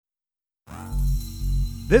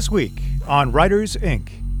This week on Writers, Inc.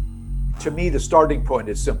 To me, the starting point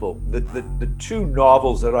is simple. The two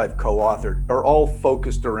novels that I've co-authored are all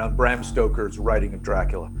focused around Bram Stoker's writing of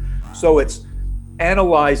Dracula. So it's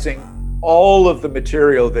analyzing all of the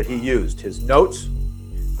material that he used, his notes,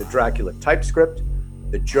 the Dracula typescript,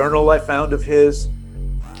 the journal I found of his,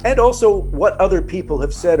 and also what other people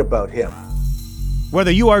have said about him.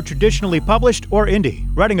 Whether you are traditionally published or indie,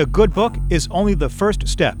 writing a good book is only the first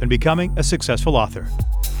step in becoming a successful author.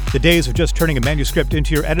 The days of just turning a manuscript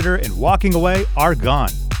into your editor and walking away are gone.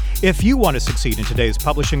 If you want to succeed in today's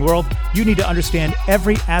publishing world, you need to understand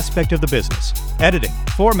every aspect of the business: editing,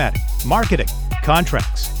 formatting, marketing,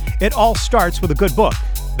 contracts. It all starts with a good book.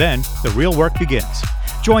 Then the real work begins.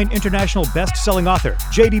 Join international best-selling author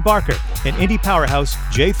J.D. Barker and indie powerhouse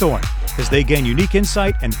Jay Thorne as they gain unique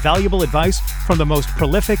insight and valuable advice from the most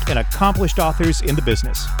prolific and accomplished authors in the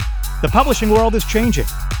business. The publishing world is changing,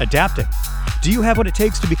 adapting. Do you have what it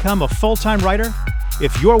takes to become a full-time writer?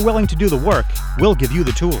 If you're willing to do the work, we'll give you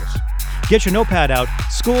the tools. Get your notepad out,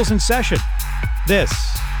 school's in session. This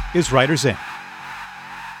is Writers Inc.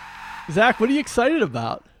 Zach, what are you excited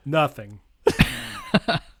about? Nothing.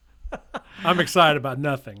 I'm excited about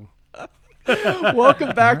nothing.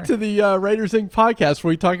 Welcome back to the Writers Inc. podcast, where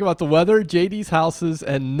we talk about the weather, JD's houses,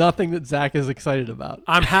 and nothing that Zach is excited about.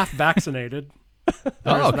 I'm half vaccinated.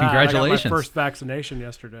 Oh, congratulations. I got my first vaccination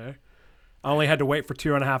yesterday. I only had to wait for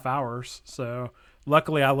 2.5 hours. So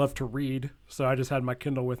luckily I love to read. So I just had my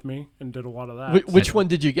Kindle with me and did a lot of that. Which one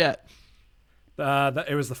did you get?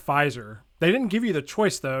 It was the Pfizer. They didn't give you the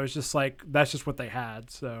choice, though. It's just like, that's just what they had.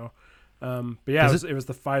 So, but yeah, it was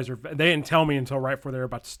the Pfizer. They didn't tell me until right before they were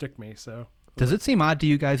about to stick me. So does it seem odd to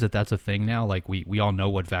you guys that that's a thing now? Like we all know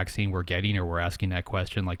what vaccine we're getting, or we're asking that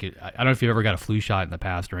question. Like I don't know if you've ever got a flu shot in the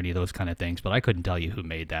past or any of those kind of things, but I couldn't tell you who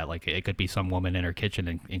made that. Like it could be some woman in her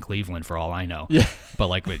kitchen in Cleveland for all I know. Yeah. But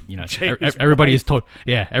like, you know, everybody's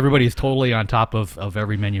totally on top of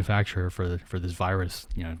every manufacturer for this virus,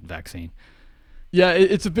 you know, vaccine. Yeah,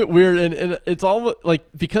 it's a bit weird, and it's all like,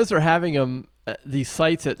 because they're having these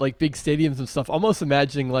sites at like big stadiums and stuff, almost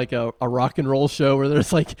imagining like a rock and roll show where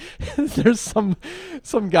there's like there's some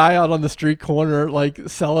guy out on the street corner like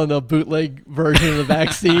selling a bootleg version of the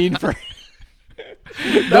vaccine for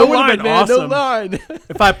that would have been awesome. No line.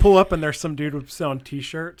 If I pull up and there's some dude selling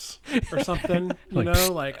T-shirts or something, you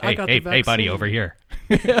know, like I got the vaccine. Hey, buddy, over here.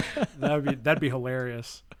 That'd be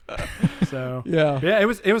hilarious. So yeah, it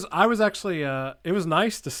was. I was actually. It was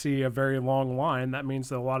nice to see a very long line. That means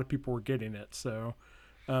that a lot of people were getting it. So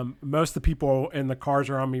most of the people in the cars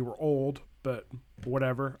around me were old, but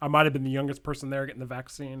whatever. I might have been the youngest person there getting the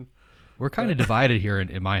vaccine. We're kind of divided here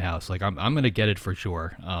in my house. Like I'm going to get it for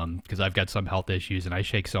sure because I've got some health issues and I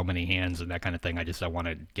shake so many hands and that kind of thing. I want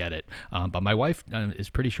to get it. But my wife is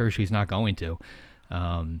pretty sure she's not going to.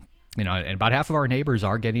 You know, and about half of our neighbors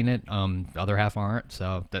are getting it. Other half aren't.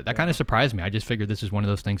 So that kind of surprised me. I just figured this is one of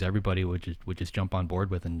those things everybody would just jump on board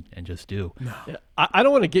with and just do. No. Yeah, I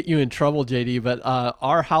don't want to get you in trouble, JD, but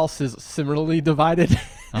our house is similarly divided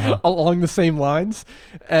along the same lines,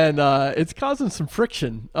 and it's causing some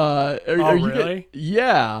friction. Really?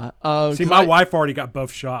 Yeah. See, my wife already got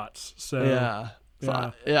both shots. So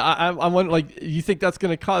yeah. I'm wondering, like, you think that's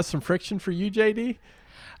going to cause some friction for you, JD?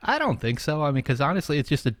 I don't think so. I mean, because honestly, it's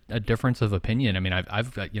just a difference of opinion. I mean,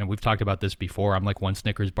 I've you know, we've talked about this before. I'm like one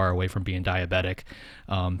Snickers bar away from being diabetic,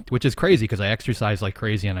 which is crazy because I exercise like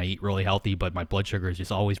crazy and I eat really healthy, but my blood sugar has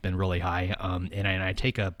just always been really high. And I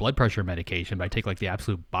take a blood pressure medication, but I take like the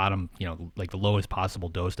absolute bottom, you know, like the lowest possible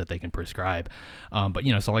dose that they can prescribe. But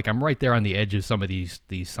you know, so like I'm right there on the edge of some of these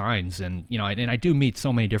signs, and you know, and I do meet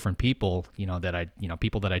so many different people, you know,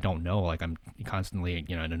 people that I don't know. Like I'm constantly,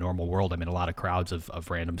 you know, in a normal world, I'm in a lot of crowds of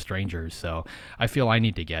random strangers, so I feel I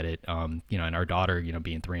need to get it. You know, and our daughter, you know,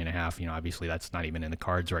 being 3.5, you know, obviously that's not even in the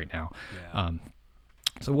cards right now. Yeah.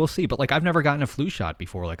 So we'll see. But like, I've never gotten a flu shot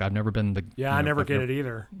before. Like, I've never been the. Yeah, I never get it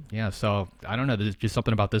either. Yeah, so I don't know. There's just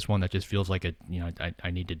something about this one that just feels like it. You know,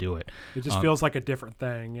 I need to do it. It just feels like a different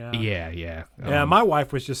thing. Yeah. Yeah. Yeah. My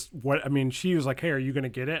wife was just she was like, "Hey, are you gonna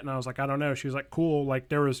get it?" And I was like, "I don't know." She was like, "Cool." Like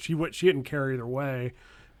she didn't care either way.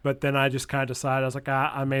 But then I just kind of decided, I was like,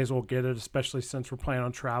 I may as well get it, especially since we're planning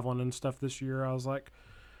on traveling and stuff this year. I was like,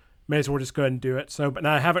 may as well just go ahead and do it. So, but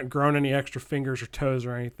now I haven't grown any extra fingers or toes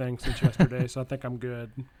or anything since yesterday, so I think I'm good.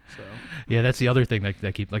 So yeah, that's the other thing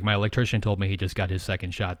that like my electrician told me he just got his second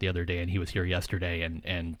shot the other day, and he was here yesterday,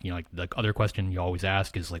 and you know, like the other question you always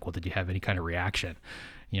ask is like, well, did you have any kind of reaction?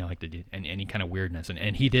 You know, like any kind of weirdness,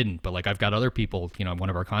 and he didn't. But like I've got other people, you know, one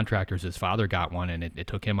of our contractors, his father got one, and it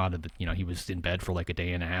took him out of the, you know, he was in bed for like a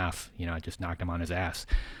day and a half. You know, it just knocked him on his ass.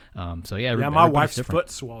 So yeah, my wife's foot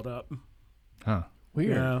swelled up. Huh. Weird.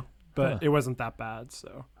 You know? But it wasn't that bad.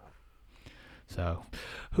 So,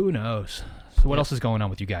 who knows? So, what else is going on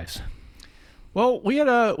with you guys? Well, we had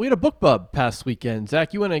a BookBub past weekend.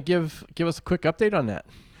 Zach, you want to give us a quick update on that?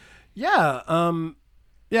 Yeah.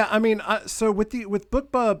 I mean, so with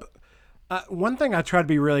BookBub, one thing I try to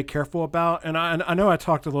be really careful about, and I know I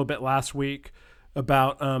talked a little bit last week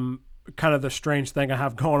about kind of the strange thing I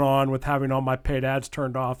have going on with having all my paid ads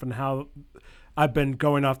turned off and how I've been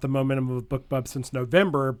going off the momentum of BookBub since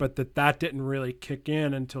November, but that didn't really kick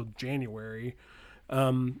in until January.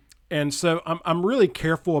 And so I'm really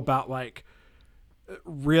careful about like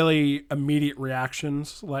really immediate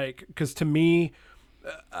reactions, like, because to me,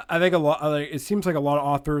 I think it seems like a lot of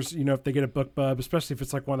authors, you know, if they get a BookBub, especially if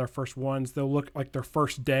it's like one of their first ones, they'll look like their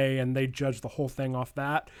first day and they judge the whole thing off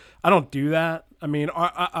that. I don't do that. I mean,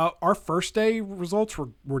 our first day results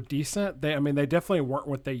were decent. They definitely weren't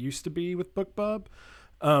what they used to be with BookBub.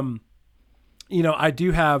 You know, I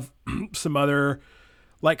do have some other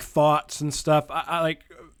like thoughts and stuff. I like,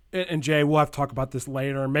 and Jay, we'll have to talk about this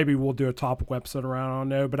later, and maybe we'll do a topical episode around. I don't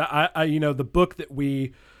know, but I you know, the book that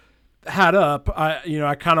we had up,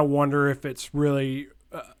 I kind of wonder if it's really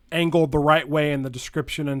angled the right way in the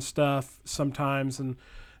description and stuff sometimes, and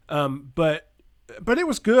but it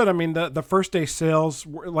was good. I mean, the first day sales,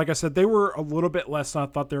 like I said, they were a little bit less than I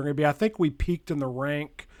thought they were going to be. I think we peaked in the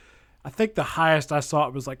rank. I think the highest I saw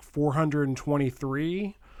it was like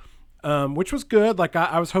 423. Which was good. Like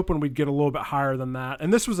I was hoping we'd get a little bit higher than that.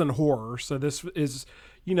 And this was in horror, so this is,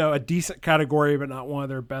 you know, a decent category, but not one of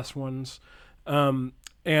their best ones. But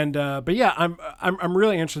yeah, I'm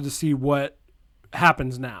really interested to see what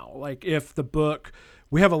happens now. Like if the book,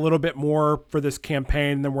 we have a little bit more for this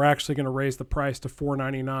campaign, then we're actually going to raise the price to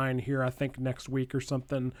 $4.99 here, I think next week or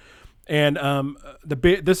something. And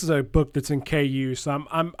this is a book that's in KU, so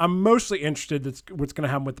I'm mostly interested in what's going to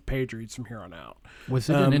happen with the page reads from here on out. Was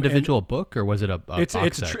it an individual book or was it a box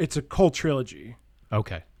set? It's a whole trilogy.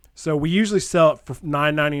 Okay. So we usually sell it for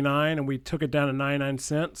 $9.99, and we took it down to 99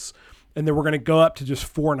 cents, and then we're going to go up to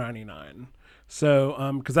just $4.99.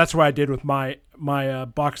 So because that's what I did with my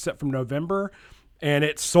box set from November, and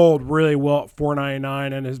it sold really well at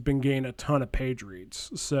 $4.99 and has been getting a ton of page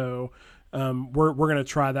reads. So. We're going to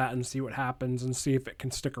try that and see what happens and see if it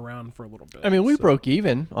can stick around for a little bit. I mean, we broke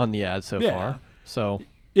even on the ad so far. So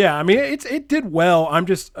yeah, I mean, it did well. I'm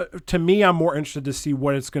just, to me, I'm more interested to see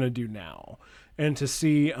what it's going to do now and to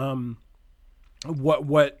see,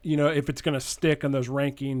 what, you know, if it's going to stick in those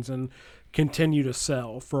rankings and continue to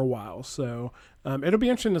sell for a while. So, it'll be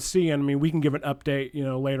interesting to see. And I mean, we can give an update, you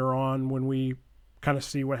know, later on when we kind of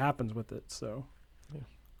see what happens with it. So.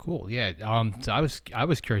 Cool. Yeah. So I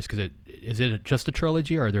was curious because is it just a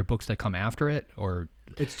trilogy, or are there books that come after it, or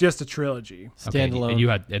it's just a trilogy standalone?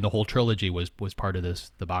 Okay. And the whole trilogy was part of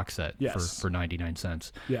the box set. Yes. for 99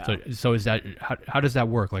 cents. Yeah. So is that how does that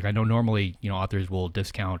work? Like I know normally, you know, authors will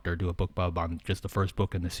discount or do a BookBub on just the first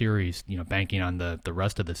book in the series, you know, banking on the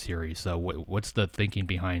rest of the series. So what's the thinking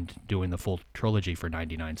behind doing the full trilogy for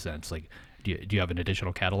 99 cents? Like do you have an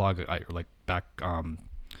additional catalog like back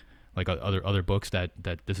like other books that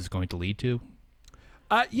this is going to lead to?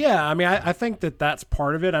 Yeah, I mean, I think that's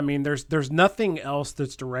part of it. I mean, there's nothing else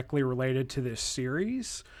that's directly related to this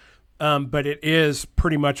series, but it is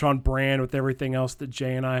pretty much on brand with everything else that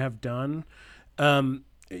Jay and I have done.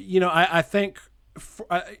 You know, I think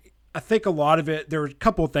a lot of it. There were a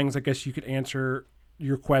couple of things I guess you could answer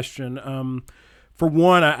your question. For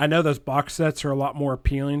one, I know those box sets are a lot more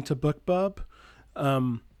appealing to BookBub.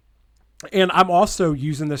 And I'm also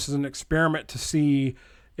using this as an experiment to see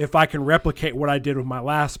if I can replicate what I did with my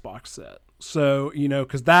last box set. So, you know,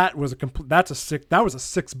 because that was a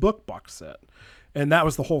 6 book box set, and that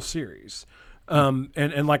was the whole series.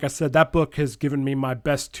 And like I said, that book has given me my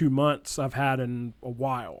best 2 months I've had in a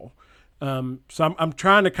while. So I'm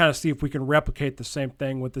trying to kind of see if we can replicate the same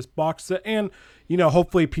thing with this box set, and you know,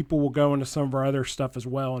 hopefully people will go into some of our other stuff as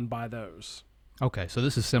well and buy those. Okay, so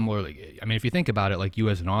this is similar. I mean, if you think about it, like you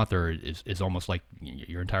as an author is almost like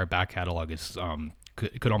your entire back catalog is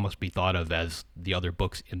could almost be thought of as the other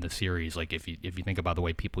books in the series. Like if you think about the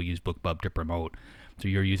way people use BookBub to promote, so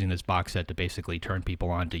you're using this box set to basically turn people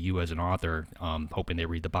on to you as an author, hoping they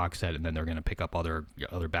read the box set and then they're going to pick up other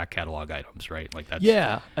back catalog items, right? Like that's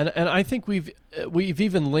and I think we've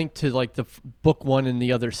even linked to like the book one in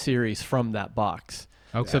the other series from that box.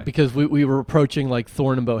 Okay. So because we were approaching like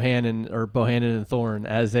Thorn and Bohannon, or Bohannon and Thorn,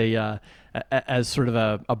 as as sort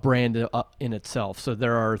of a brand in itself. So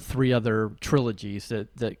there are 3 other trilogies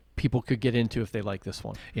that people could get into if they like this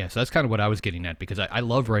one. Yeah, so that's kind of what I was getting at, because I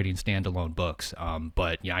love writing standalone books,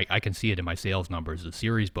 but I can see it in my sales numbers. The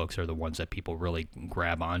series books are the ones that people really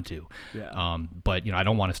grab onto. Yeah. But I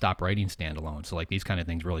don't want to stop writing standalone. So like these kind of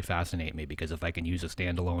things really fascinate me, because if I can use a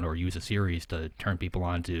standalone or use a series to turn people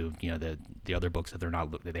on to the other books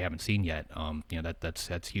that they haven't seen yet,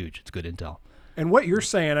 that's huge. It's good intel. And what you're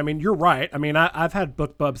saying, I mean, you're right. I mean, I've had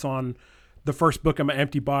BookBubs on the first book of my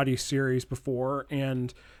Empty Body series before,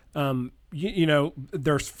 and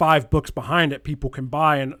there's 5 books behind it people can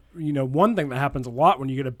buy. And one thing that happens a lot when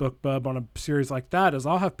you get a BookBub on a series like that is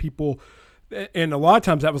I'll have people, and a lot of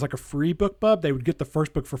times that was like a free BookBub. They would get the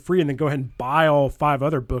first book for free and then go ahead and buy all 5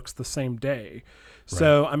 other books the same day. Right.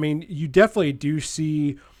 So I mean, you definitely do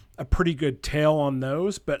see a pretty good tail on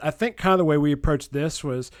those. But I think kind of the way we approached this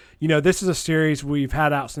was, this is a series we've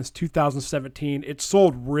had out since 2017. It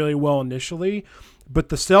sold really well initially, but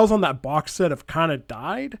the sales on that box set have kind of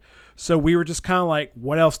died. So we were just kind of like,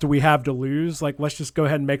 what else do we have to lose? Like, let's just go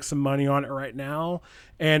ahead and make some money on it right now.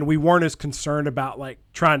 And we weren't as concerned about like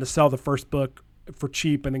trying to sell the first book for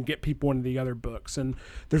cheap and then get people into the other books. And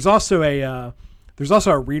there's also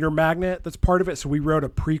a reader magnet that's part of it. So we wrote a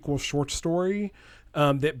prequel short story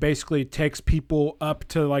that basically takes people up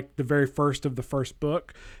to like the very first of the first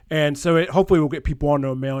book. And so it hopefully will get people onto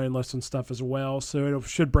a mailing list and stuff as well. So it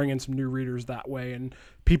should bring in some new readers that way and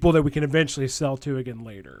people that we can eventually sell to again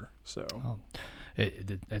later. So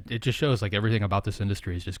it just shows like everything about this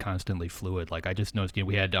industry is just constantly fluid. Like I just noticed,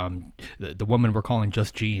 we had the woman we're calling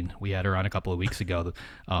Just Jean. We had her on a couple of weeks ago.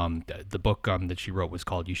 The book that she wrote was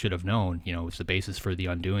called You Should Have Known. It's the basis for The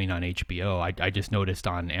Undoing on HBO. I just noticed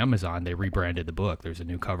on Amazon they rebranded the book. There's a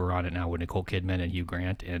new cover on it now with Nicole Kidman and Hugh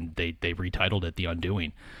Grant, and they retitled it The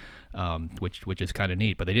Undoing. Which is kind of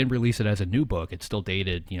neat, but they didn't release it as a new book. It's still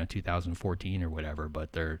dated, 2014 or whatever,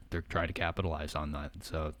 but they're trying to capitalize on that.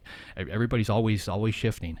 So everybody's always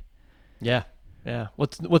shifting. Yeah.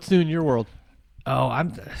 What's new in your world? Oh,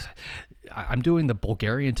 I'm doing the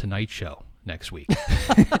Bulgarian Tonight Show next week.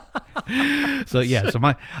 So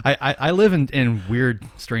I live in weird,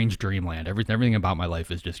 strange dreamland. Everything about my life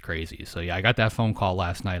is just crazy. So I got that phone call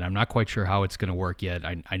last night. I'm not quite sure how it's going to work yet.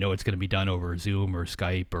 I know it's going to be done over Zoom or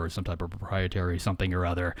Skype or some type of proprietary something or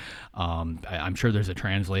other. I'm sure there's a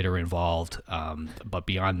translator involved. But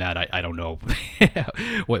beyond that, I don't know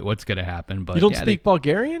what's going to happen. But you don't speak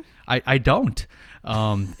Bulgarian? I don't.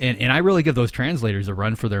 And I really give those translators a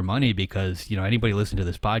run for their money because, anybody listening to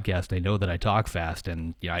this podcast, they know that I talk fast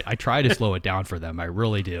and, I try to slow it down for them. I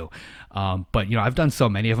really do. But, I've done so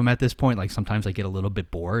many of them at this point. Like sometimes I get a little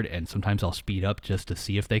bit bored and sometimes I'll speed up just to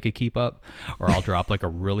see if they could keep up, or I'll drop like a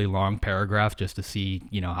really long paragraph just to see,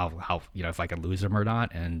 how if I can lose them or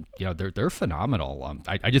not. And, they're phenomenal.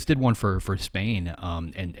 I just did one for Spain.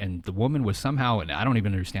 And the woman was somehow, and I don't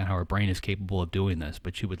even understand how her brain is capable of doing this,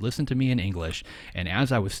 but she would listen to me in English. And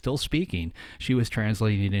as I was still speaking, she was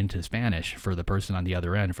translating it into Spanish for the person on the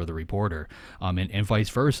other end, for the reporter, and vice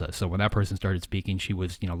versa. So when that person started speaking, she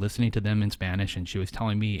was, listening to them in Spanish and she was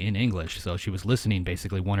telling me in English. So she was listening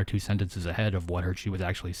basically 1 or 2 sentences ahead of what she was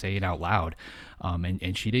actually saying out loud.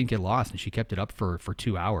 And she didn't get lost, and she kept it up for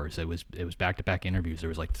 2 hours. It was back-to-back interviews. There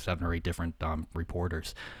was like 7 or 8 different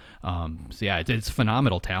reporters. It's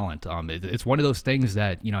phenomenal talent. It's one of those things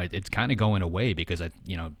that, it's kind of going away because,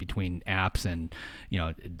 between apps and,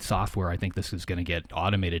 software, I think this is going to get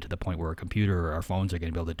automated to the point where a computer or our phones are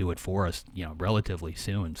going to be able to do it for us, relatively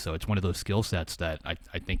soon. So it's one of those skill sets that I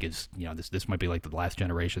think is, this might be like the last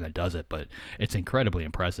generation that does it, but it's incredibly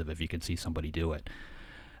impressive if you can see somebody do it.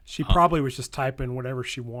 She probably was just typing whatever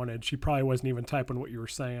she wanted. She probably wasn't even typing what you were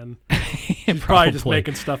saying. She's probably just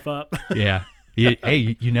making stuff up. Yeah.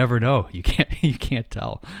 Hey, you never know. You can't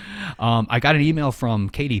tell. I got an email from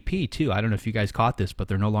KDP too. I don't know if you guys caught this, but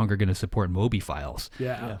they're no longer going to support Mobi files.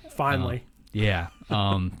 Yeah. Finally.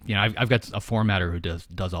 I've got a formatter who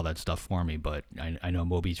does all that stuff for me, but I know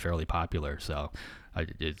Mobi's fairly popular, so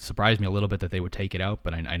it surprised me a little bit that they would take it out.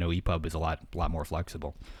 But I know EPUB is a lot more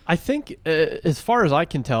flexible. I think, as far as I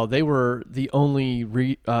can tell, they were the only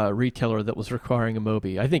retailer that was requiring a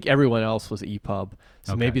Mobi. I think everyone else was EPUB,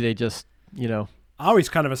 so maybe they just. I always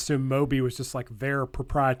kind of assumed Mobi was just like their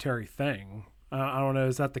proprietary thing. I don't know.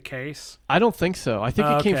 Is that the case? I don't think so. I think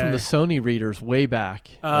it came from the Sony readers way back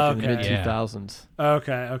in the mid-2000s.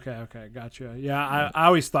 Okay. Gotcha. Yeah, I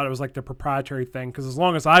always thought it was like the proprietary thing because as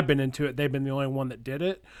long as I've been into it, they've been the only one that did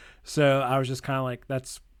it. So I was just kind of like,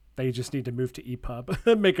 they just need to move to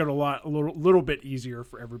EPUB, make it a little bit easier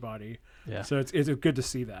for everybody. Yeah. So it's good to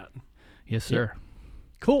see that. Yes, sir. Yeah.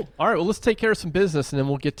 Cool. All right. Well, let's take care of some business, and then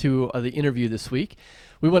we'll get to the interview this week.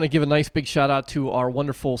 We want to give a nice big shout out to our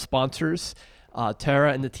wonderful sponsors.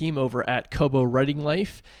 Tara and the team over at Kobo Writing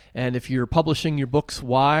Life. And if you're publishing your books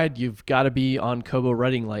wide, you've got to be on Kobo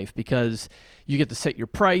Writing Life because you get to set your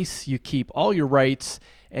price, you keep all your rights,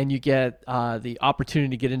 and you get the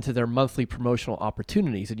opportunity to get into their monthly promotional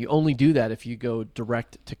opportunities. And you only do that if you go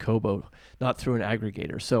direct to Kobo, not through an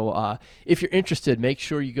aggregator. So if you're interested, make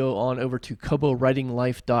sure you go on over to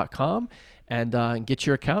KoboWritingLife.com and get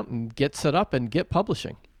your account and get set up and get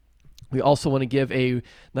publishing. We also want to give a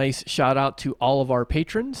nice shout out to all of our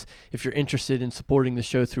patrons. If you're interested in supporting the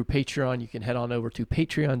show through Patreon, you can head on over to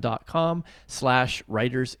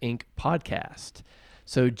patreon.com/Writers Inc. podcast.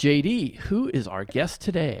 So JD, who is our guest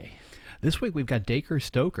today? This week we've got Dacre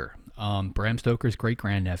Stoker, Bram Stoker's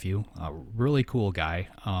great-grandnephew, a really cool guy,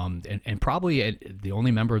 and probably the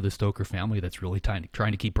only member of the Stoker family that's really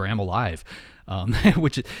trying to keep Bram alive,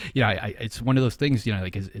 which, it's one of those things,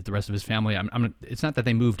 like the rest of his family, it's not that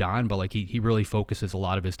they moved on, but like he really focuses a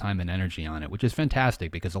lot of his time and energy on it, which is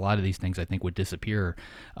fantastic because a lot of these things I think would disappear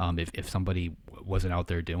if somebody wasn't out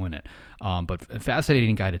there doing it. But a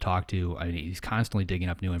fascinating guy to talk to. I mean, he's constantly digging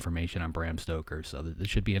up new information on Bram Stoker, so this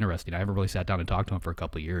should be interesting. I haven't really sat down and talked to him for a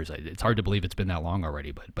couple of years. It's hard to believe it's been that long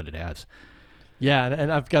already, but it has. Yeah,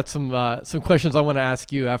 and I've got some questions I want to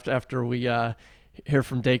ask you after we hear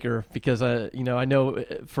from Dacre because I know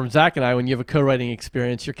from Zach and I, when you have a co-writing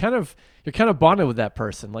experience, you're kind of bonded with that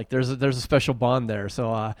person. Like there's a special bond there.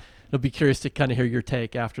 So I'll be curious to kind of hear your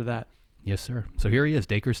take after that. Yes, sir. So here he is,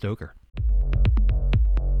 Dacre Stoker.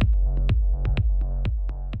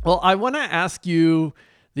 Well, I want to ask you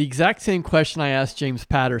the exact same question I asked James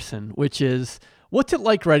Patterson, which is, what's it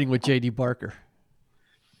like writing with J.D. Barker?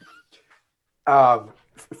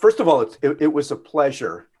 First of all, it was a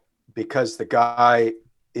pleasure because the guy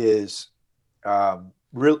is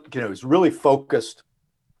really focused.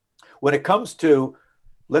 When it comes to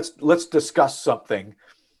let's discuss something,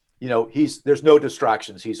 there's no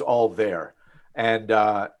distractions. He's all there, and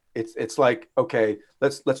it's like, okay,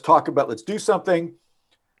 let's do something.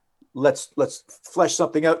 Let's flesh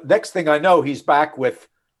something out. Next thing I know, he's back with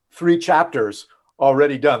 3 chapters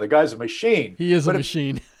already done. The guy's a machine. He is a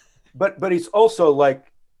machine. But he's also like,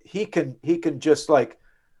 he can just like,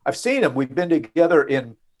 I've seen him. We've been together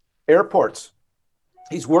in airports.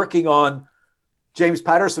 He's working on James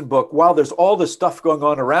Patterson book while there's all this stuff going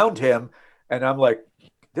on around him. And I'm like,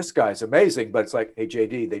 this guy's amazing. But it's like, hey,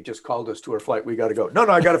 JD, they just called us to our flight. We got to go. No,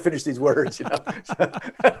 I got to finish these words.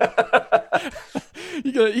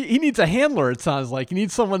 He needs a handler. It sounds like he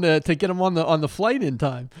needs someone to get him on the flight in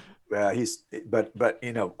time. But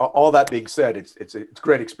all that being said, it's a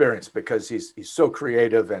great experience because he's so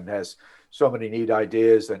creative and has so many neat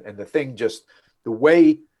ideas and the thing just the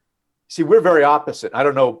way. See, we're very opposite. I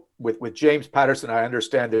don't know with James Patterson. I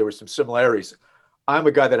understand there were some similarities. I'm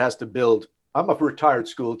a guy that has to build. I'm a retired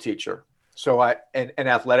school teacher, so an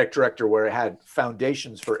athletic director where I had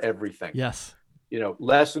foundations for everything. Yes.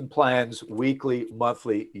 Lesson plans, weekly,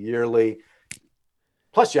 monthly, yearly.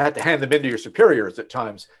 Plus, you had to hand them into your superiors at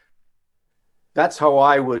times. That's how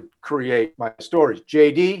I would create my stories.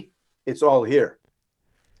 JD, it's all here.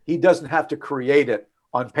 He doesn't have to create it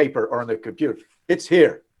on paper or on the computer. It's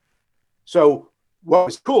here. So what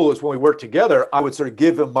was cool is when we worked together, I would sort of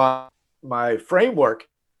give him my framework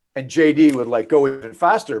and JD would like go even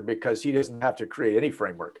faster because he doesn't have to create any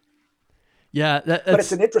framework. Yeah. But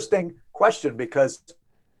it's an interesting question because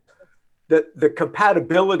the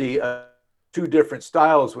compatibility of 2 different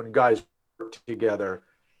styles when guys work together,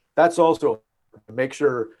 that's also to make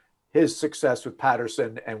sure his success with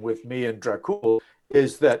Patterson and with me and Dracul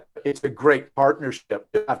is that it's a great partnership.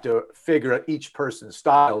 You have to figure out each person's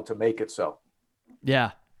style to make it so.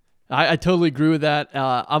 Yeah, I totally agree with that.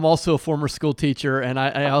 I'm also a former school teacher, and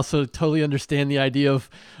I also totally understand the idea of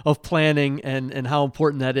planning and how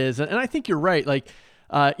important that is. And I think you're right. Like,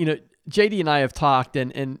 JD and I have talked,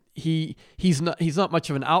 and he's not much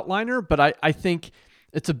of an outliner, but I think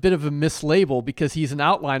it's a bit of a mislabel because he's an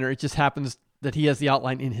outliner. It just happens that he has the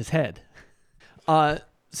outline in his head.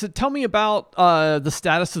 So tell me about the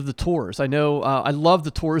status of the tours. I know I love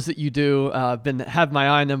the tours that you do. Have my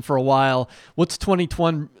eye on them for a while. What's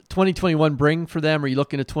 2021 bring for them? Are you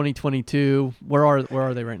looking at 2022? Where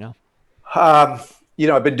are they right now? I've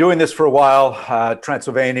been doing this for a while.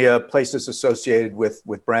 Transylvania, places associated with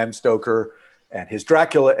Bram Stoker and his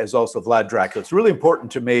Dracula is also Vlad Dracula. It's really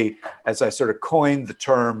important to me as I sort of coined the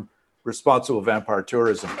term responsible vampire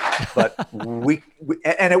tourism, but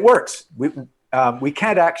and it works. We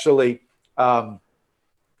can't actually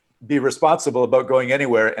be responsible about going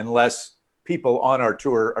anywhere unless people on our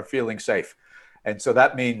tour are feeling safe. And so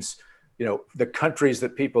that means, the countries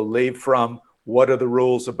that people leave from, what are the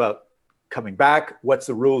rules about coming back? What's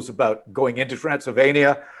the rules about going into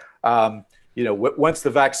Transylvania? Once the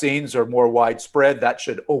vaccines are more widespread, that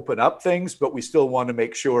should open up things, but we still want to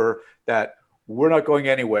make sure that we're not going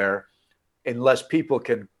anywhere unless people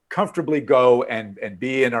can comfortably go and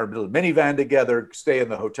be in our little minivan together, stay in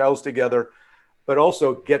the hotels together, but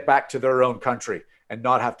also get back to their own country and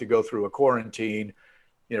not have to go through a quarantine.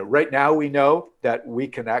 Right now we know that we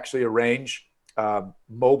can actually arrange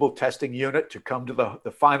mobile testing unit to come to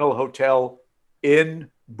the final hotel in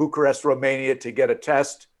Bucharest, Romania to get a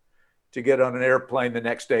test, to get on an airplane the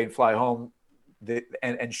next day and fly home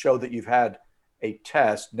and show that you've had a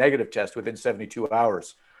negative test within 72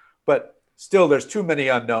 hours. But still, there's too many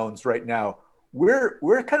unknowns right now.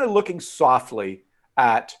 We're kind of looking softly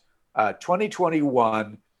at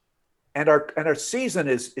 2021, and our season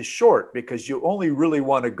is short because you only really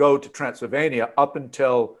want to go to Transylvania up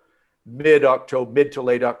until mid to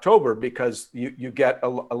late October, because you get a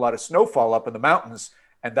lot of snowfall up in the mountains,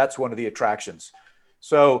 and that's one of the attractions.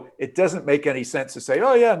 So it doesn't make any sense to say,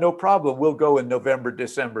 oh yeah, no problem, we'll go in November,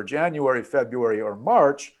 December, January, February, or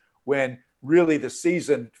March, when really the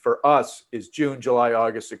season for us is June, July,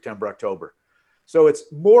 August, September, October. So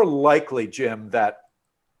it's more likely, Jim, that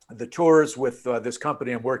the tours with this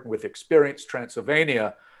company I'm working with, Experience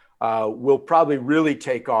Transylvania, will probably really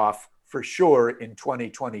take off for sure in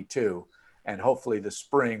 2022, and hopefully the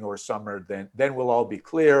spring or summer, then we'll all be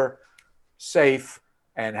clear, safe,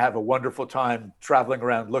 and have a wonderful time traveling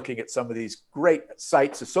around looking at some of these great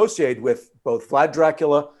sites associated with both Vlad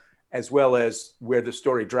Dracula as well as where the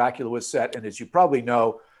story Dracula was set. And as you probably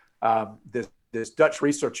know, this Dutch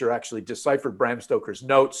researcher actually deciphered Bram Stoker's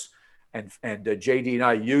notes, and JD and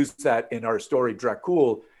I used that in our story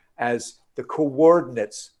Dracul as the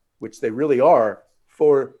coordinates, which they really are,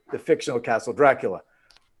 for the fictional Castle Dracula.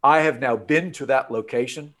 I have now been to that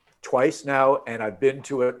location twice now, and I've been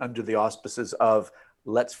to it under the auspices of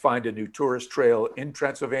let's find a new tourist trail in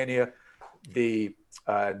Transylvania. The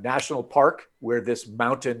national park where this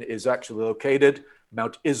mountain is actually located,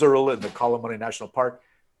 Mount Israel in the Kalamani National Park,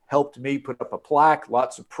 helped me put up a plaque,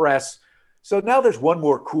 lots of press. So now there's one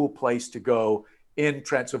more cool place to go in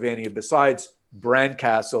Transylvania besides Bran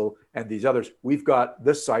Castle and these others. We've got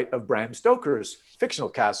the site of Bram Stoker's fictional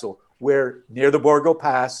castle, where near the Borgo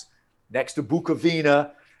Pass, next to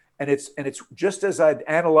Bukovina, and it's just as I'd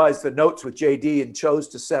analyzed the notes with JD and chose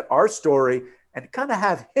to set our story and kind of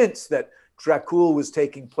have hints that Dracul was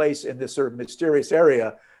taking place in this sort of mysterious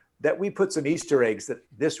area, that we put some Easter eggs that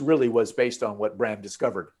this really was based on what Bram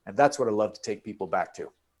discovered. And that's what I love to take people back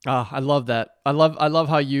to. I love that. I love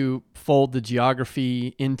how you fold the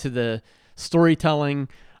geography into the storytelling.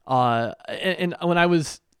 And when I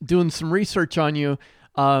was doing some research on you,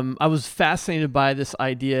 I was fascinated by this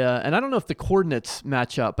idea, and I don't know if the coordinates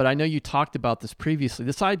match up, but I know you talked about this previously.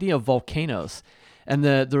 This idea of volcanoes and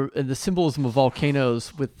the symbolism of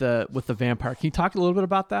volcanoes with the vampire. Can you talk a little bit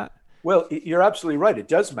about that? Well, you're absolutely right. It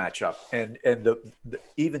does match up, and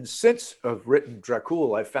even since I've written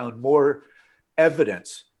Dracul, I found more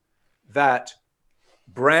evidence that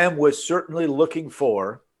Bram was certainly looking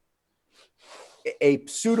for a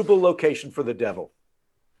suitable location for the devil.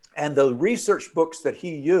 And the research books that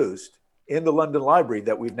he used in the London Library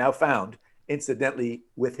that we've now found, incidentally,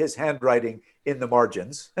 with his handwriting in the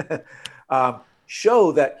margins,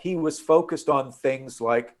 show that he was focused on things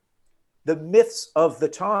like the myths of the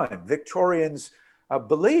time. Victorians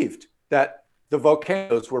believed that the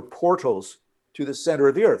volcanoes were portals to the center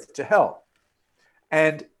of the earth, to hell.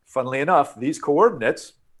 And funnily enough, these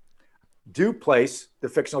coordinates do place the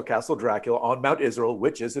fictional Castle Dracula on Mount Israel,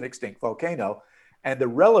 which is an extinct volcano. And the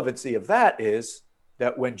relevancy of that is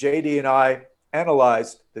that when JD and I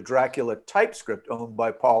analyzed the Dracula typescript owned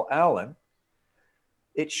by Paul Allen,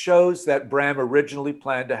 it shows that Bram originally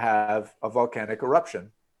planned to have a volcanic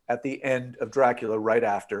eruption at the end of Dracula, right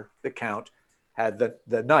after the Count had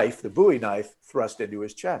the knife, the Bowie knife, thrust into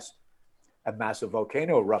his chest. A massive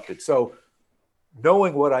volcano erupted. So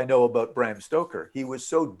knowing what I know about Bram Stoker, he was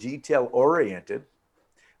so detail-oriented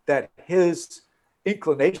that his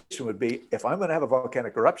inclination would be, if I'm going to have a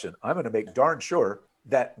volcanic eruption, I'm going to make darn sure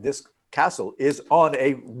that this castle is on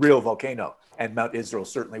a real volcano, and Mount Israel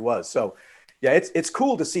certainly was. So yeah, it's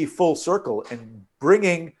cool to see full circle and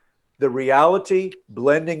bringing the reality,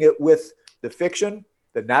 blending it with the fiction,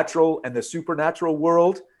 the natural and the supernatural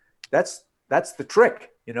world. That's the trick.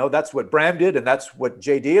 That's what Bram did, and that's what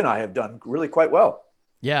JD and I have done really quite well.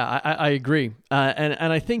 Yeah, I agree.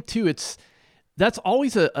 And I think too, that's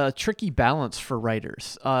always a tricky balance for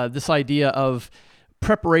writers. This idea of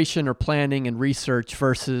preparation or planning and research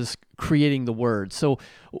versus creating the word. So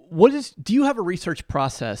do you have a research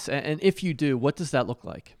process? And if you do, what does that look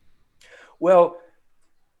like? Well,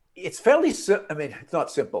 it's I mean, it's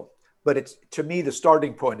not simple, but it's, to me, the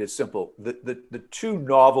starting point is simple. The two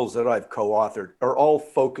novels that I've co-authored are all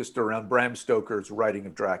focused around Bram Stoker's writing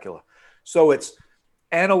of Dracula. So it's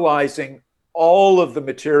analyzing all of the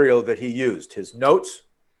material that he used, his notes,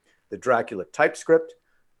 the Dracula typescript,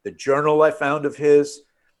 the journal I found of his,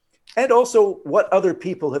 and also what other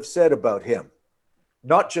people have said about him.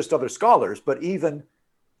 Not just other scholars, but even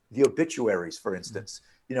the obituaries, for instance.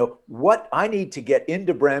 You know, what I need to get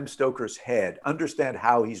into Bram Stoker's head, understand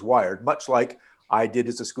how he's wired, much like I did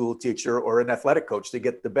as a school teacher or an athletic coach to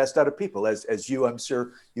get the best out of people, as you, I'm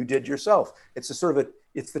sure you did yourself. It's a sort of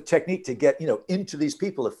it's the technique to get, into these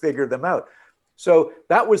people to figure them out. So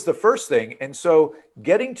that was the first thing. And so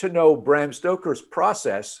getting to know Bram Stoker's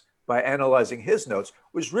process by analyzing his notes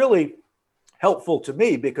was really helpful to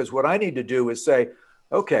me, because what I need to do is say,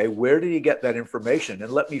 okay, where did he get that information?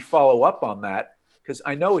 And let me follow up on that, because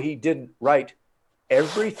I know he didn't write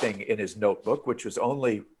everything in his notebook, which was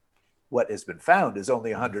only, what has been found is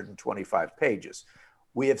only 125 pages.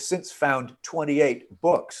 We have since found 28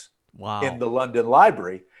 books in the London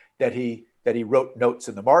Library that he wrote notes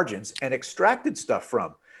in the margins and extracted stuff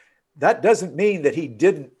from. That doesn't mean that he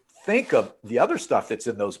didn't think of the other stuff that's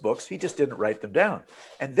in those books. He just didn't write them down.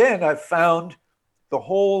 And then I found the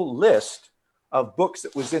whole list of books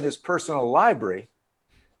that was in his personal library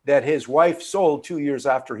that his wife sold 2 years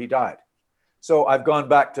after he died. So I've gone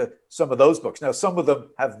back to some of those books. Now, some of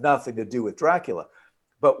them have nothing to do with Dracula,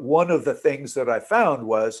 but one of the things that I found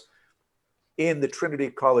was in the Trinity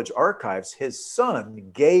College archives, his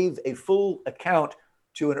son gave a full account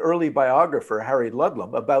to an early biographer, Harry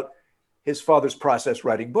Ludlam, about his father's process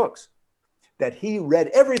writing books, that he read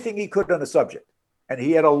everything he could on the subject. And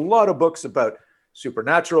he had a lot of books about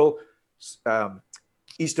supernatural,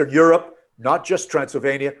 Eastern Europe, not just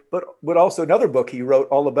Transylvania, but also another book he wrote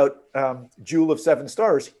all about Jewel of Seven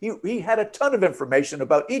Stars. He had a ton of information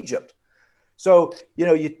about Egypt. So,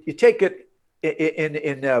 you take it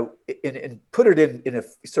and put it in a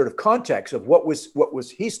sort of context of what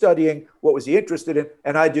was he studying, what was he interested in,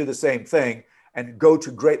 and I do the same thing and go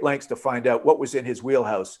to great lengths to find out what was in his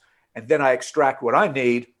wheelhouse. And then I extract what I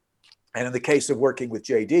need. And in the case of working with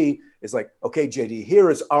JD, it's like, okay, JD, here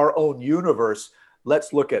is our own universe.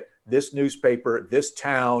 Let's look at this newspaper, this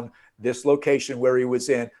town, this location where he was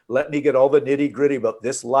in. Let me get all the nitty gritty about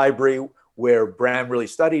this library where Bram really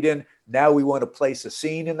studied in. Now we want to place a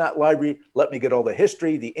scene in that library. Let me get all the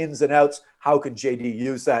history, the ins and outs. How can JD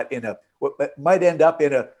use that in what might end up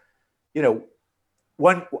in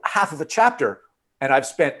one half of a chapter? And I've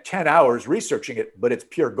spent 10 hours researching it, but it's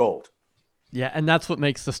pure gold. Yeah, and that's what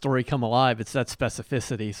makes the story come alive. It's that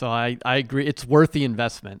specificity. So I agree. It's worth the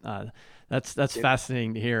investment. That's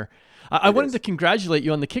fascinating to hear. I wanted to congratulate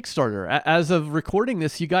you on the Kickstarter. As of recording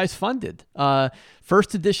this, you guys funded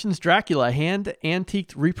First Edition's Dracula,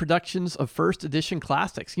 hand-antiqued reproductions of First Edition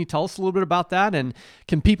classics. Can you tell us a little bit about that, and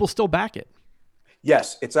can people still back it?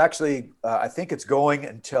 Yes, it's actually, I think it's going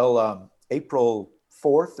until April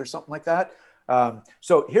 4th or something like that.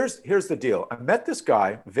 So here's the deal. I met this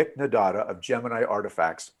guy, Vic Nadada of Gemini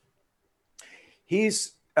Artifacts.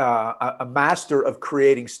 He's a master of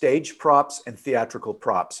creating stage props and theatrical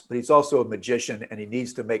props, but he's also a magician, and he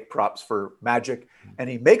needs to make props for magic, and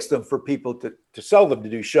he makes them for people to sell them to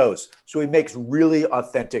do shows. So he makes really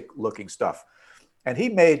authentic looking stuff. And he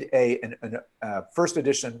made a first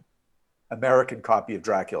edition American copy of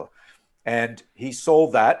Dracula, and he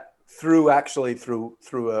sold that through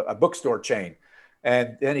a bookstore chain.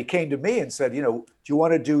 And then he came to me and said, do you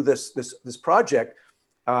want to do this project?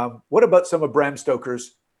 What about some of Bram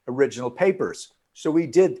Stoker's original papers? So we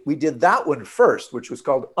did that one first, which was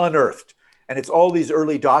called Unearthed. And it's all these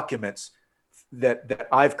early documents that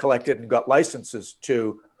I've collected and got licenses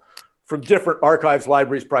to from different archives,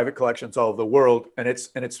 libraries, private collections all over the world. And it's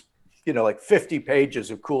like 50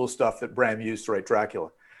 pages of cool stuff that Bram used to write Dracula.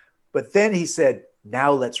 But then he said,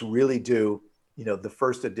 now let's really do, the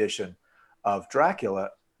first edition of Dracula,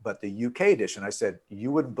 but the UK edition. I said,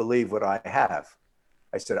 you wouldn't believe what I have.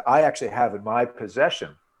 I said, I actually have in my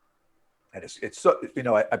possession, and it's so,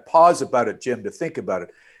 I pause about it, Jim, to think about it.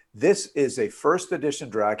 This is a first edition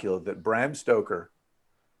Dracula that Bram Stoker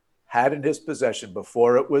had in his possession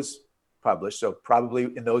before it was published. So probably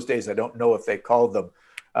in those days, I don't know if they called them,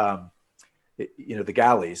 the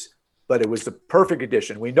galleys, but it was the perfect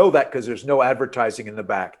edition. We know that because there's no advertising in the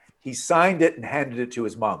back. He signed it and handed it to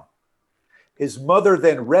his mom. His mother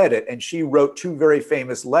then read it, and she wrote 2 very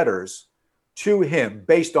famous letters to him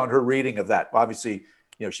based on her reading of that. Obviously,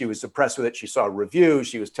 she was impressed with it. She saw a review.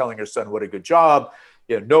 She was telling her son what a good job.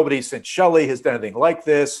 Nobody since Shelley has done anything like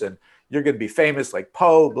this, and you're going to be famous like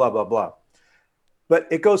Poe, blah, blah, blah. But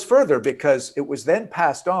it goes further because it was then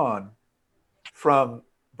passed on from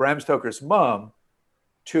Bram Stoker's mom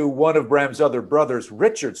to one of Bram's other brothers,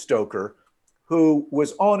 Richard Stoker, who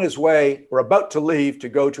was on his way or about to leave to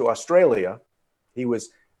go to Australia. He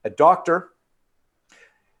was a doctor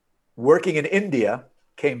working in India,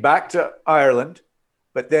 came back to Ireland,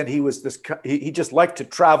 but then he just liked to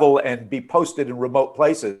travel and be posted in remote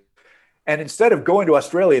places. And instead of going to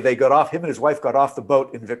Australia, him and his wife got off the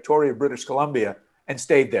boat in Victoria, British Columbia, and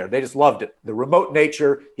stayed there. They just loved it. The remote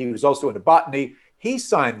nature. He was also into botany. He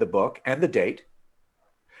signed the book and the date.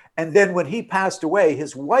 And then when he passed away,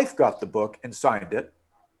 his wife got the book and signed it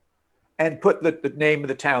and put the name of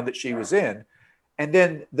the town that she was in. And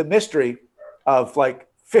then the mystery of like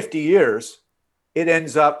 50 years, it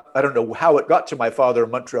ends up, I don't know how it got to my father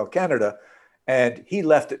in Montreal, Canada, and he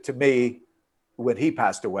left it to me when he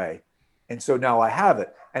passed away. And so now I have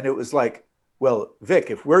it. And it was like, well,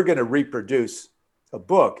 Vic, if we're going to reproduce a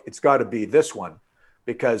book, it's got to be this one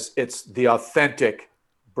because it's the authentic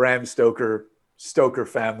Bram Stoker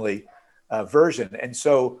family version. And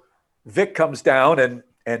so Vic comes down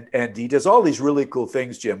and he does all these really cool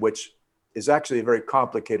things, Jim, which is actually a very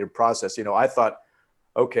complicated process. You know, I thought,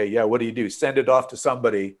 okay, yeah, what do? Send it off to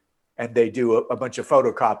somebody and they do a bunch of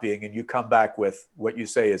photocopying and you come back with what you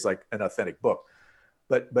say is like an authentic book.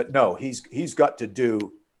 But no, he's got to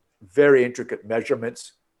do very intricate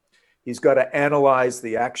measurements. He's got to analyze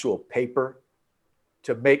the actual paper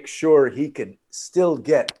to make sure he can still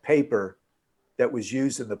get paper that was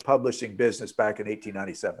used in the publishing business back in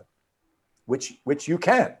 1897, which you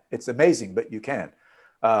can. It's amazing, but you can.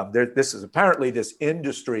 This is apparently this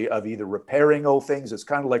industry of either repairing old things. It's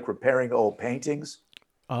kind of like repairing old paintings.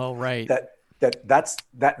 Oh, right.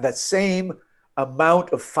 That same amount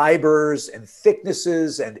of fibers and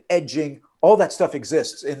thicknesses and edging, all that stuff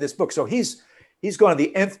exists in this book. So he's gone to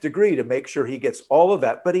the nth degree to make sure he gets all of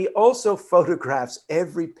that, but he also photographs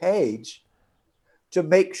every page to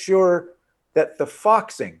make sure that the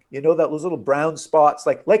foxing, you know, that those little brown spots,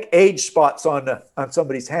 like age spots on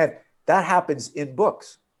somebody's hand, that happens in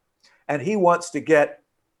books. And he wants to get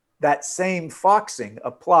that same foxing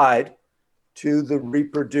applied to the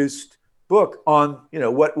reproduced book on, you know,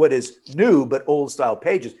 what is new but old style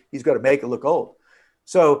pages. He's got to make it look old.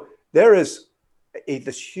 So there is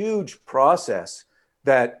this huge process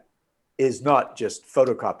that is not just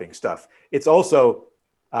photocopying stuff. It's also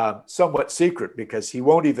somewhat secret because he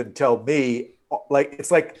won't even tell me. Like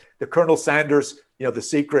it's like the Colonel Sanders, you know, the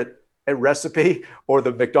secret recipe or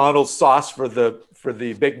the McDonald's sauce for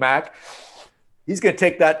the Big Mac. He's going to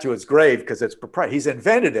take that to his grave because it's proprietary. He's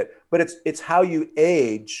invented it, but it's how you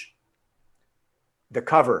age the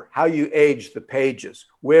cover, how you age the pages,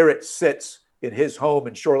 where it sits in his home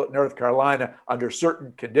in Charlotte, North Carolina, under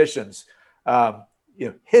certain conditions,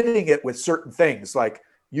 hitting it with certain things like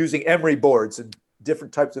using emery boards and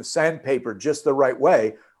different types of sandpaper just the right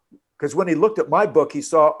way. Because when he looked at my book, he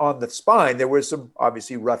saw on the spine, there was some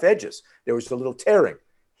obviously rough edges. There was a little tearing.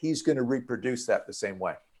 He's going to reproduce that the same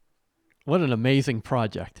way. What an amazing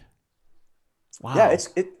project. Wow. Yeah,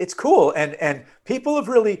 it's cool. And people have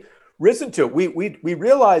really risen to it. We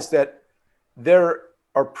realize that there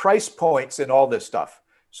are price points in all this stuff.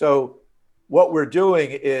 So what we're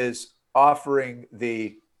doing is offering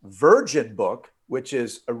the virgin book, which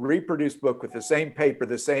is a reproduced book with the same paper,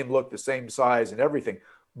 the same look, the same size and everything,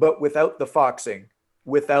 but without the foxing,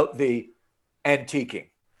 without the antiquing.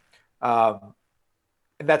 And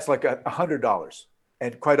that's like $100.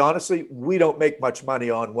 And quite honestly, we don't make much money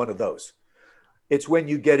on one of those. It's when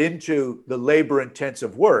you get into the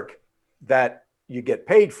labor-intensive work that you get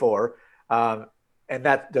paid for, and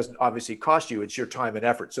that doesn't obviously cost you. It's your time and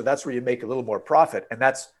effort. So that's where you make a little more profit, and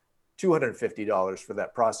that's $250 for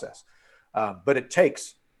that process. But it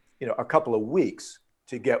takes, a couple of weeks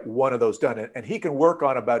to get one of those done, and he can work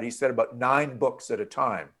on about 9 books at a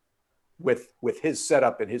time with his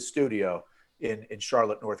setup in his studio in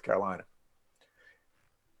Charlotte, North Carolina.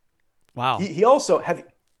 Wow. He also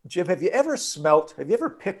Jim, have you ever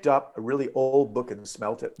picked up a really old book and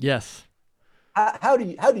smelt it? Yes. How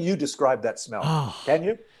do you describe that smell? Oh. Can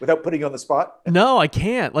you, without putting you on the spot? No, I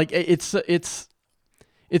can't. Like it's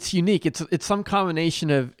unique. It's some combination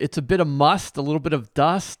of, it's a bit of must, a little bit of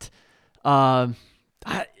dust,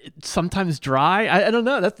 sometimes dry. I don't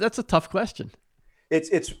know. That's a tough question.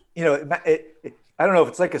 It's I don't know if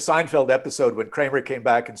it's like a Seinfeld episode when Kramer came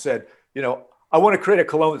back and said, I want to create a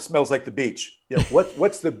cologne that smells like the beach.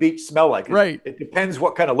 What's the beach smell like? Right. It depends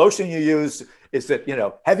what kind of lotion you use. Is it,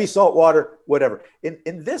 heavy salt water, whatever.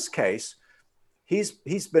 In this case,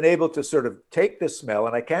 he's been able to sort of take this smell,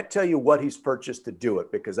 and I can't tell you what he's purchased to do it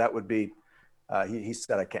because that would be He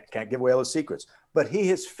said, I can't give away all the secrets, but he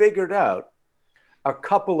has figured out a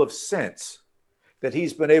couple of scents that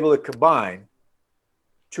he's been able to combine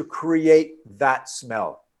to create that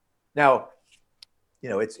smell. Now,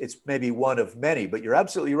 it's maybe one of many, but you're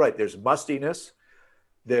absolutely right. There's mustiness.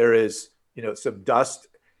 There is, some dust.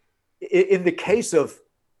 In the case of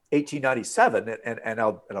 1897, and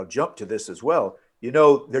I'll jump to this as well.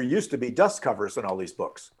 There used to be dust covers on all these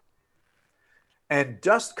books, and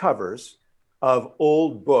dust covers of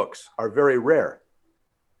old books are very rare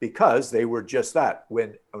because they were just that.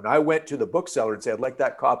 When I went to the bookseller and said, I'd like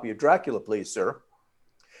that copy of Dracula, please, sir,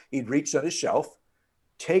 he'd reach on his shelf,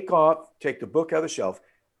 take the book out of the shelf,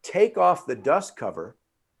 take off the dust cover,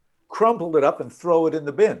 crumple it up and throw it in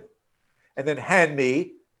the bin, and then hand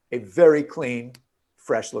me a very clean,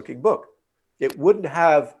 fresh looking book. It wouldn't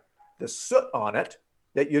have the soot on it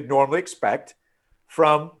that you'd normally expect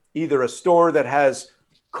from either a store that has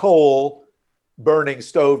coal burning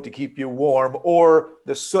stove to keep you warm, or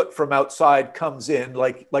the soot from outside comes in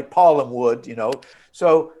like pollen would,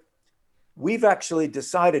 So we've actually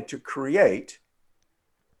decided to create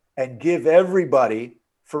and give everybody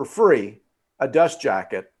for free a dust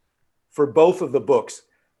jacket for both of the books.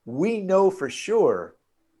 We know for sure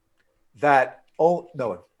that,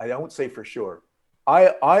 no, I won't say for sure.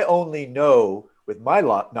 I only know with my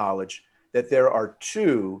knowledge that there are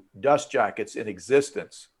 2 dust jackets in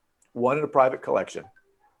existence, one in a private collection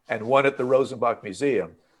and one at the Rosenbach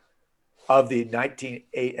Museum, of the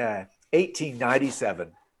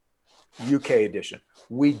 1897 UK edition.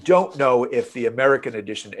 We don't know if the American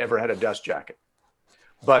edition ever had a dust jacket,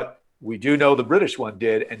 but we do know the British one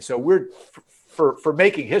did. And so we're, for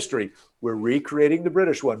making history, we're recreating the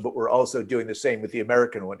British one, but we're also doing the same with the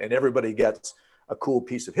American one. And everybody gets a cool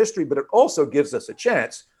piece of history, but it also gives us a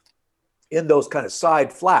chance in those kind of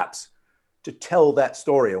side flaps to tell that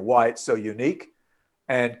story and why it's so unique,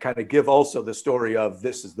 and kind of give also the story of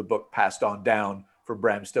this is the book passed on down from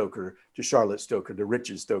Bram Stoker to Charlotte Stoker to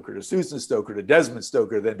Richard Stoker to Susan Stoker to Desmond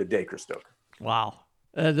Stoker, then to Dacre Stoker. Wow.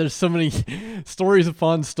 There's so many stories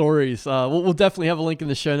upon stories. We'll definitely have a link in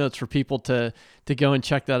the show notes for people to go and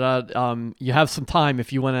check that out. You have some time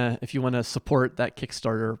if you wanna support that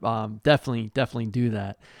Kickstarter. Definitely do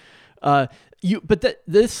that.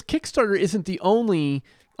 This Kickstarter isn't the only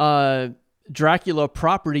Dracula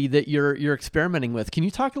property that you're experimenting with. Can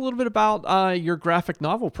you talk a little bit about your graphic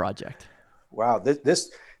novel project? Wow,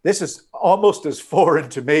 this is almost as foreign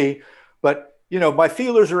to me, but my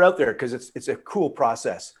feelers are out there because it's a cool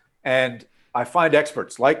process, and I find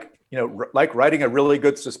experts like writing a really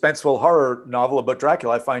good suspenseful horror novel about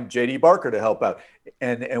Dracula. I find J.D. Barker to help out,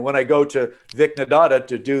 and when I go to Vic Nadada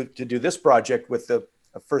to do this project with the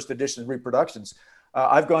first edition reproductions,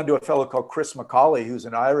 I've gone to a fellow called Chris McCauley, who's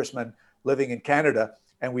an Irishman living in Canada,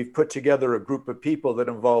 and we've put together a group of people that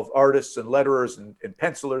involve artists and letterers and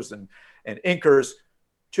pencilers and inkers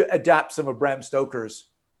to adapt some of Bram Stoker's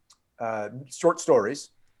short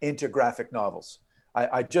stories into graphic novels.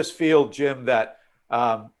 I just feel, Jim, that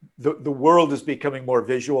the world is becoming more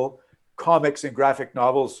visual. Comics and graphic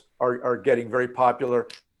novels are getting very popular,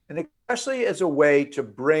 and especially as a way to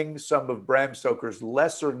bring some of Bram Stoker's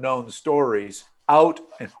lesser known stories out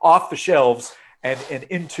and off the shelves and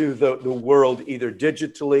into the world, either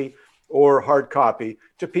digitally or hard copy,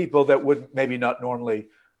 to people that would maybe not normally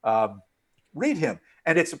read him.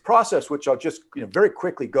 And it's a process which I'll just very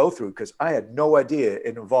quickly go through, because I had no idea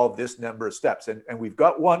it involved this number of steps. And we've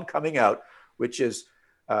got one coming out, which is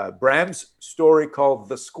Bram's story called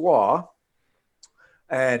The Squaw.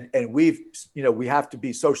 And we have to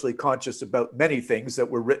be socially conscious about many things that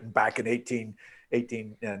were written back in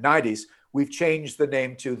 1890s. We've changed the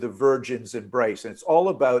name to The Virgin's Embrace. And it's all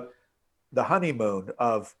about the honeymoon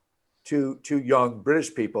of two young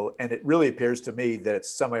British people. And it really appears to me that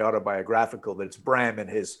it's semi-autobiographical, that it's Bram and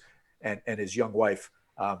his young wife,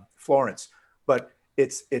 Florence. But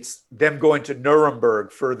it's them going to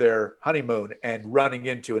Nuremberg for their honeymoon and running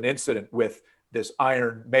into an incident with this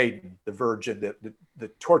Iron Maiden, the Virgin, the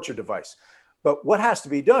torture device. But what has to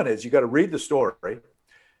be done is you got to read the story.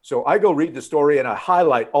 So I go read the story and I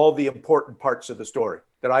highlight all the important parts of the story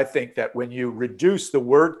that I think that when you reduce the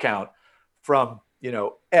word count from,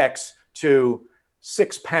 X to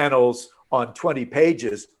 6 panels on 20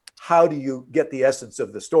 pages, how do you get the essence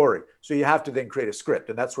of the story? So you have to then create a script.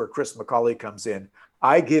 And that's where Chris McCauley comes in.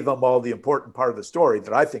 I give him all the important part of the story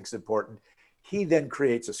that I think is important. He then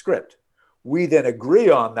creates a script. We then agree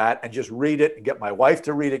on that and just read it and get my wife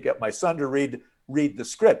to read it, get my son to read the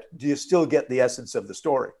script. Do you still get the essence of the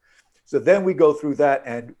story? So then we go through that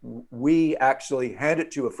and we actually hand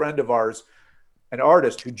it to a friend of ours, an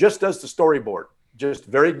artist who just does the storyboard. just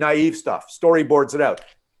very naive stuff, storyboards it out.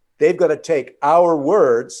 They've got to take our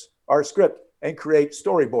words, our script, and create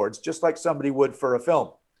storyboards, just like somebody would for a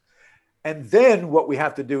film. And then what we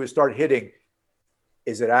have to do is start hitting,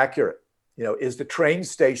 is it accurate? Is the train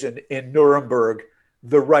station in Nuremberg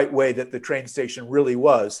the right way that the train station really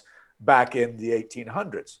was back in the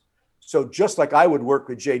 1800s? So just like I would work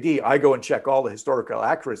with JD, I go and check all the historical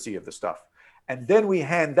accuracy of the stuff. And then we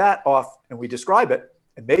hand that off and we describe it.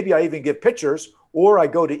 And maybe I even give pictures, or I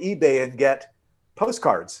go to eBay and get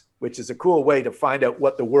postcards, which is a cool way to find out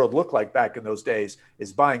what the world looked like back in those days,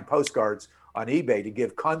 is buying postcards on eBay to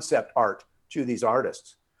give concept art to these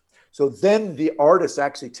artists. So then the artist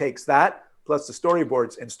actually takes that plus the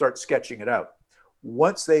storyboards and starts sketching it out.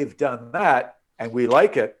 Once they've done that and we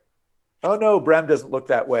like it, oh no, Bram doesn't look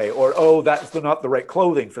that way, or oh, that's not the right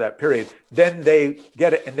clothing for that period. Then they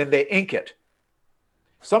get it and then they ink it.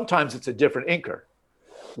 Sometimes it's a different inker.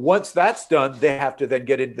 Once that's done, they have to then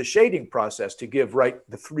get into the shading process to give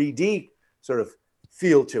the 3D sort of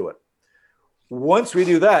feel to it. Once we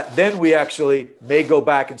do that, then we actually may go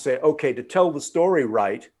back and say, okay, to tell the story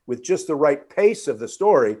right, with just the right pace of the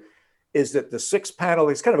story, is that the 6 panel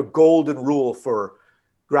is kind of a golden rule for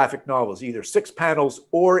graphic novels, either 6 panels,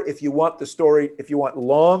 or if you want the story, if you want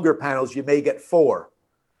longer panels, you may get 4.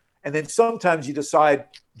 And then sometimes you decide,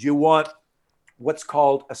 do you want what's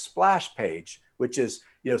called a splash page, which is,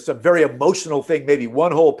 some very emotional thing, maybe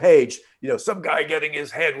one whole page, some guy getting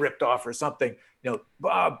his head ripped off or something,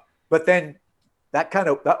 but then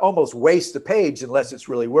that almost wastes the page unless it's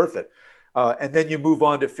really worth it. And then you move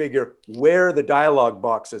on to figure where the dialogue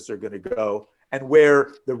boxes are going to go and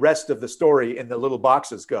where the rest of the story in the little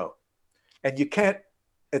boxes go. And you can't,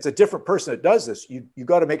 it's a different person that does this. You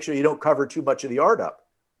got to make sure you don't cover too much of the art up.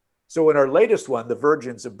 So in our latest one, The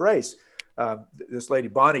Virgin's Embrace, this lady,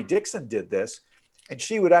 Bonnie Dixon, did this. And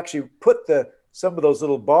she would actually put some of those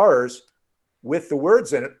little bars with the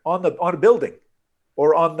words in it on a building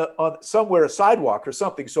or on somewhere, a sidewalk or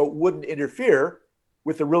something, so it wouldn't interfere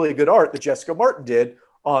with the really good art that Jessica Martin did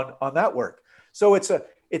on that work. So it's a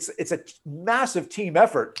massive team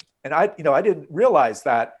effort. And I didn't realize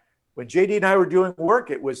that when JD and I were doing work,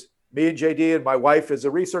 it was me and JD and my wife as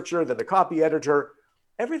a researcher, then the copy editor.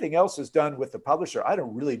 Everything else is done with the publisher. I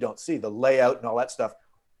don't see the layout and all that stuff.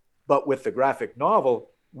 But with the graphic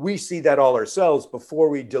novel, we see that all ourselves before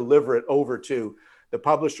we deliver it over to the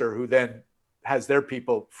publisher, who then has their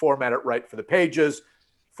people format it right for the pages.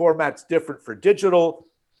 Format's different for digital,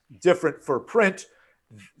 different for print.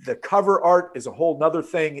 The cover art is a whole nother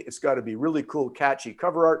thing. It's got to be really cool, catchy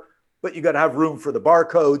cover art, but you got to have room for the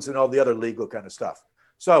barcodes and all the other legal kind of stuff.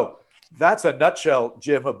 So that's a nutshell,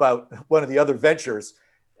 Jim, about one of the other ventures.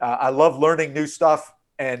 I love learning new stuff,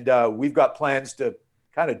 and we've got plans to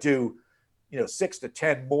kind of do, 6 to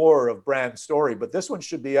 10 more of Bram's story. But this one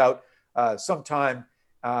should be out sometime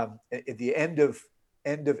at the end of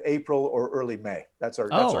April or early May. That's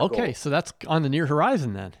our okay. goal. So that's on the near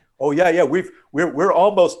horizon then. Oh yeah. We're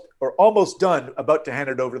almost done, about to hand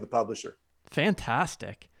it over to the publisher.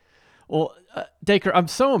 Fantastic. Well, Dacre, I'm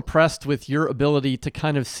so impressed with your ability to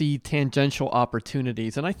kind of see tangential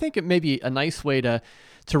opportunities, and I think it may be a nice way to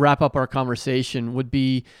wrap up our conversation would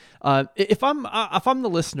be if I'm the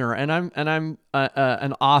listener and I'm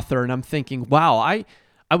an author and I'm thinking, wow, I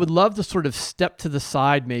would love to sort of step to the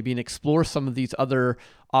side maybe and explore some of these other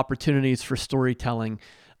opportunities for storytelling,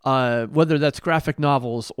 whether that's graphic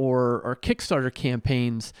novels or Kickstarter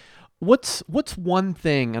campaigns. What's one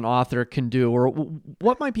thing an author can do, or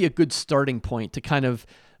what might be a good starting point to kind of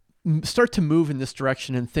start to move in this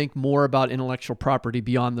direction and think more about intellectual property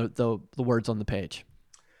beyond the words on the page?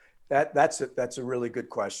 That's a really good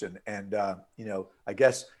question. And, I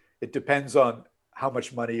guess it depends on how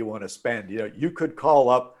much money you want to spend. You could call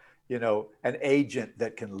up, an agent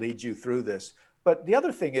that can lead you through this. But the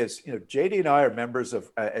other thing is, JD and I are members of,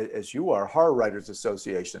 as you are, Horror Writers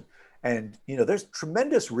Association. And, there's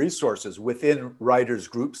tremendous resources within writers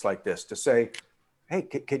groups like this to say, hey,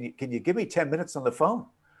 can you give me 10 minutes on the phone?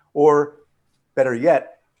 Or better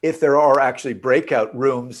yet, if there are actually breakout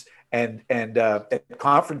rooms and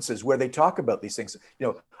conferences where they talk about these things.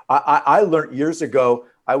 I learned years ago,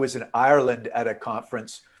 I was in Ireland at a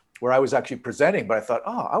conference where I was actually presenting, but I thought,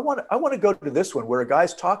 I want to go to this one where a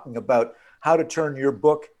guy's talking about how to turn your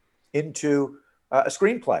book into a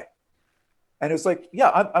screenplay. And it's like,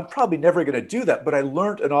 yeah, I'm probably never going to do that, but I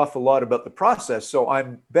learned an awful lot about the process. So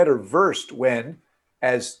I'm better versed when,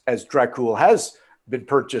 as Dracul has been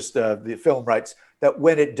purchased, the film rights, that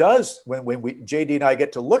when JD and I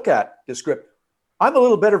get to look at the script, I'm a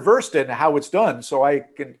little better versed in how it's done, so I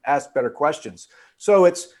can ask better questions. So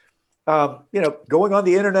it's going on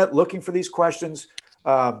the internet, looking for these questions.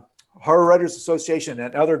 Horror Writers Association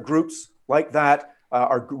and other groups like that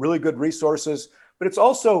are really good resources. But it's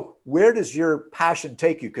also, where does your passion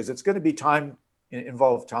take you? Because it's going to be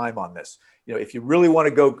involve time on this. If you really want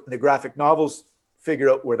to go in the graphic novels, figure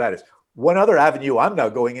out where that is. One other avenue I'm now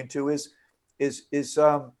going into is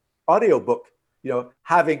audiobook.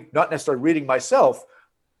 Having, not necessarily reading myself,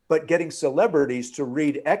 but getting celebrities to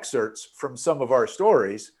read excerpts from some of our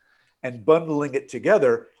stories and bundling it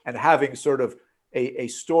together and having sort of a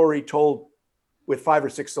story told with 5 or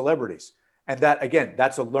 6 celebrities. And that, again,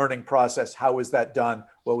 that's a learning process. How is that done?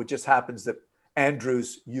 Well, it just happens that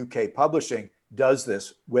Andrews UK Publishing does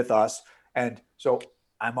this with us. And so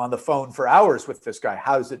I'm on the phone for hours with this guy.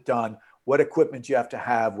 How's it done? What equipment do you have to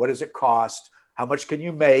have? What does it cost? How much can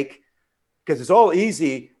you make? Because it's all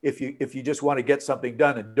easy if you just want to get something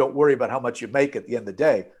done and don't worry about how much you make at the end of the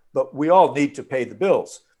day. But we all need to pay the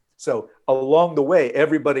bills. So along the way,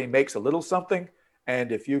 everybody makes a little something.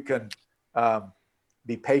 And if you can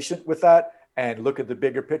be patient with that and look at the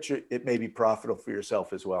bigger picture, it may be profitable for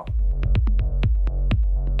yourself as well.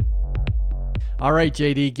 All right,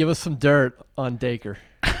 JD, give us some dirt on Dacre.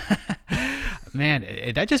 Man,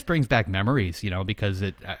 that just brings back memories, because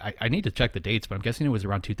I need to check the dates, but I'm guessing it was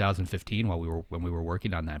around 2015 when we were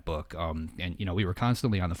working on that book. And we were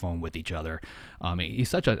constantly on the phone with each other. He's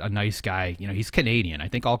such a nice guy. He's Canadian. I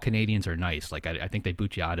think all Canadians are nice. Like I think they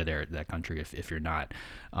boot you out of that country if you're not.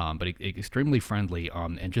 But extremely friendly.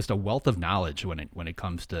 And just a wealth of knowledge when it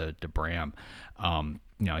comes to Bram.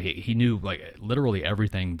 He knew like literally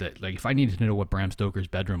everything that, like, if I needed to know what Bram Stoker's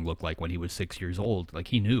bedroom looked like when he was 6 years old,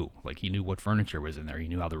 he knew what furniture was in there. He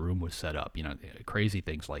knew how the room was set up, crazy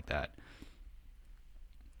things like that.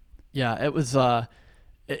 Yeah, it was,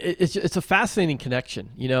 it's a fascinating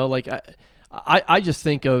connection, I just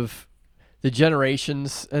think of the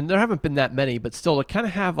generations, and there haven't been that many, but still to kind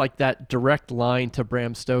of have like that direct line to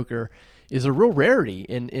Bram Stoker is a real rarity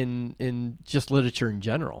in just literature in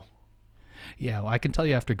general. Yeah, well, I can tell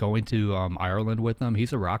you after going to Ireland with them,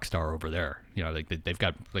 he's a rock star over there. They've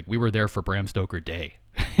got, we were there for Bram Stoker Day.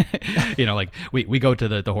 We go to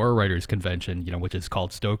the Horror Writers Convention, which is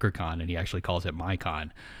called StokerCon, and he actually calls it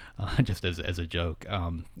MyCon, just as a joke.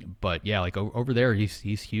 But yeah, over there,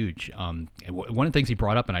 he's huge. And one of the things he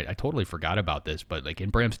brought up, and I totally forgot about this, but in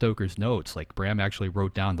Bram Stoker's notes, Bram actually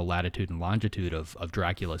wrote down the latitude and longitude of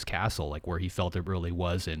Dracula's castle, where he felt it really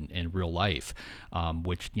was in real life,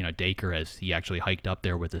 which, Dacre, he actually hiked up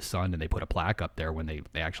there with his son, and they put a plaque up there when they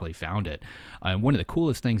actually found it. And one of the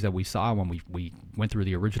coolest things that we saw when we went through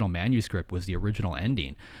the original manuscript was the original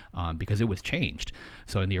ending, because it was changed.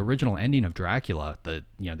 So in the original ending of Dracula,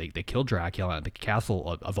 they kill Dracula, and the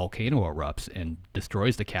castle, a volcano erupts and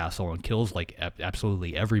destroys the castle and kills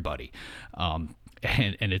absolutely everybody. And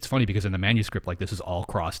it's funny because in the manuscript, this is all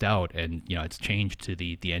crossed out, and it's changed to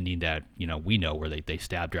the ending that we know, where they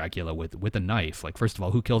stab Dracula with a knife. First of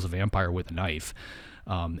all, who kills a vampire with a knife?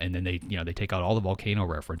 And then they take out all the volcano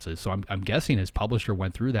references. So I'm guessing his publisher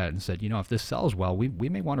went through that and said, if this sells well, we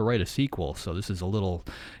may want to write a sequel. So this is a little,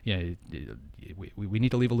 we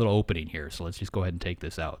need to leave a little opening here. So let's just go ahead and take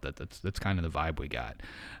this out. That's kind of the vibe we got.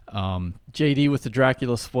 JD with the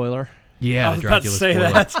Dracula spoiler. Yeah, I was about to say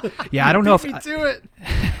spoiler. that. Yeah, I don't know if me do it.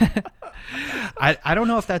 I don't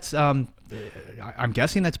know if that's. I'm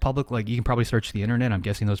guessing that's public. You can probably search the internet. I'm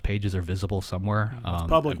guessing those pages are visible somewhere. It's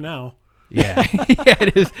public now. Yeah, yeah,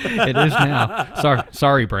 it is. It is now.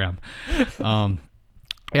 Sorry, Bram.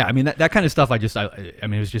 Yeah, I mean that kind of stuff. I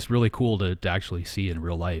mean, it was just really cool to actually see in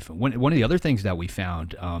real life. One of the other things that we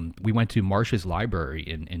found, we went to Marsh's Library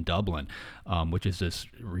in Dublin, which is this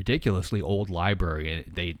ridiculously old library.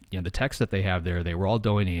 They, the texts that they have there, they were all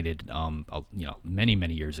donated,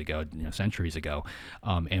 many years ago, centuries ago.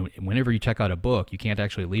 And whenever you check out a book, you can't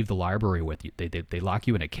actually leave the library with you. They lock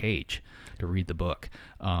you in a cage to read the book.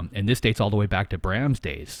 And this dates all the way back to Bram's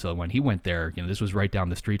days. So when he went there, this was right down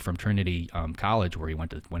the street from Trinity College, where he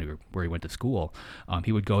went to school.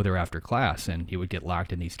 He would go there after class, and he would get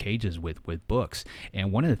locked in these cages with books.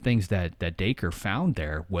 And one of the things that Dacre found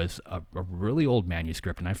there was a really old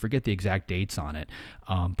manuscript, and I forget the exact dates on it.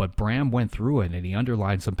 But Bram went through it, and he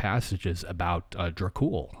underlined some passages about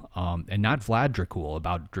Dracul, and not Vlad Dracul,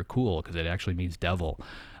 about Dracul, because it actually means devil.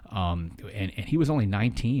 And he was only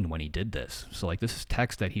 19 when he did this. So this is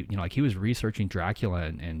text that he, he was researching Dracula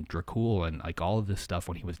and Dracul and all of this stuff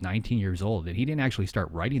when he was 19 years old. And he didn't actually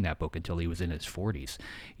start writing that book until he was in his 40s,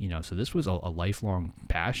 so this was a lifelong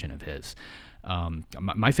passion of his.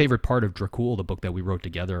 My favorite part of Dracul, the book that we wrote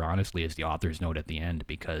together, honestly, is the author's note at the end,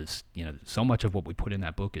 because so much of what we put in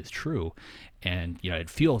that book is true, and it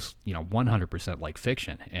feels 100% like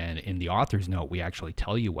fiction. And in the author's note, we actually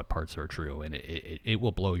tell you what parts are true, and it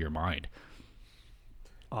will blow your mind.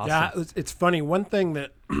 Awesome. Yeah, it's funny. One thing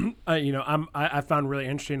that I found really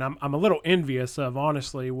interesting, I'm a little envious of,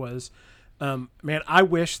 honestly, was, man, I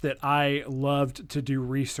wish that I loved to do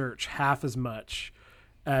research half as much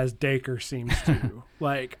as Dacre seems to.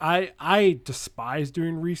 Like, I despise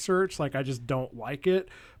doing research. Like, I just don't like it,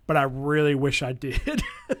 but I really wish I did.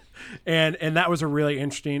 and that was a really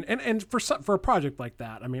interesting, and for a project like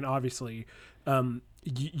that, I mean, obviously,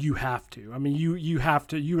 you have to. I mean, you would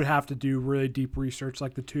have to do really deep research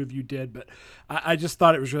like the two of you did. But I just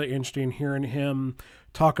thought it was really interesting hearing him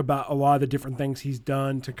talk about a lot of the different things he's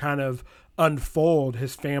done to kind of unfold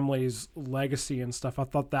his family's legacy and stuff. I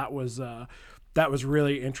thought that was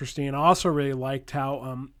really interesting. And I also really liked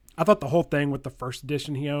how I thought the whole thing with the first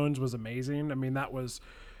edition he owns was amazing. I mean,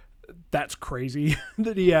 that's crazy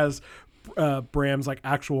that he has Bram's like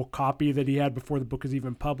actual copy that he had before the book is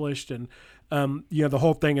even published. And the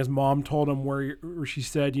whole thing his mom told him where she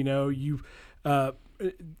said, you're going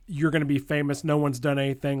to be famous. No one's done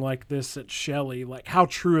anything like this at Shelley. Like, how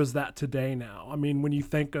true is that today now? I mean, when you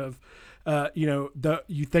think of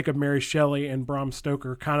you think of Mary Shelley and Bram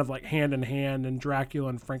Stoker kind of like hand in hand, and Dracula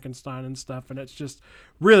and Frankenstein and stuff, and it's just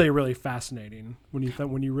really, really fascinating when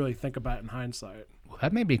you really think about it in hindsight. Well,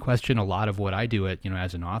 that made me question a lot of what I do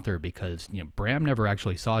as an author, because Bram never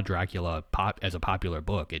actually saw Dracula as a popular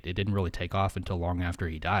book. It didn't really take off until long after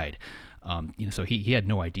he died. So he had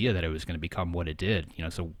no idea that it was going to become what it did.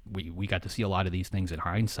 So we got to see a lot of these things in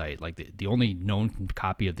hindsight. Like the only known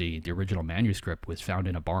copy of the original manuscript was found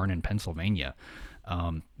in a barn in Pennsylvania.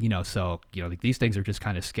 These things are just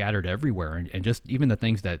kind of scattered everywhere, and just even the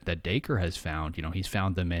things that Dacre has found, he's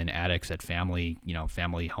found them in attics at family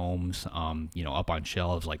homes, up on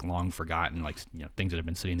shelves, like long forgotten, things that have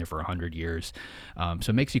been sitting there for 100 years.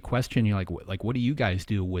 So it makes you question, like what do you guys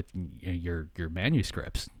do with your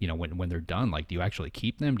manuscripts? When they're done, like, do you actually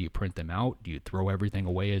keep them? Do you print them out? Do you throw everything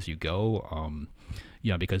away as you go?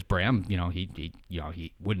 Because Bram,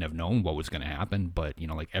 he wouldn't have known what was going to happen, but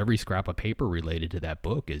every scrap of paper related to that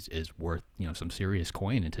book is worth some serious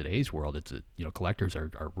coin in today's world. It's collectors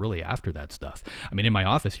are really after that stuff. I mean, in my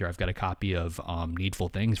office here, I've got a copy of Needful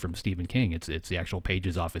Things from Stephen King. It's the actual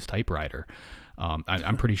pages off his typewriter.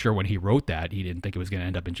 I'm pretty sure when he wrote that, he didn't think it was going to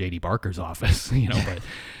end up in J.D. Barker's office,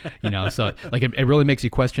 so like it really makes you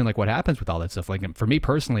question like what happens with all that stuff. Like for me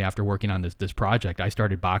personally, after working on this project, I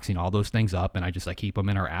started boxing all those things up, and I keep them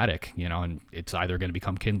in our attic, and it's either going to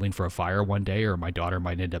become kindling for a fire one day, or my daughter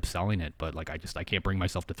might end up selling it. But like I can't bring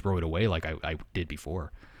myself to throw it away like I did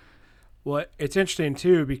before. Well, it's interesting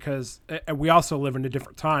too, because we also live in a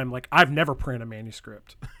different time. Like, I've never printed a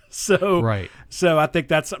manuscript. Right. So I think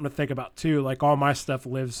that's something to think about too. Like, all my stuff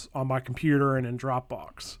lives on my computer and in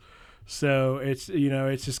Dropbox. So it's,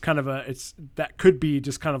 it's just kind of that could be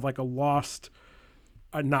just kind of like a lost,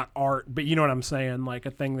 not art, but you know what I'm saying? Like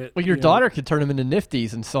a thing that. Well, your daughter could turn them into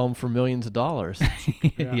Nifties and sell them for millions of dollars.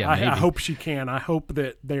 Yeah, I hope she can. I hope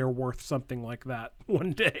that they are worth something like that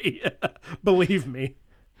one day. Believe me.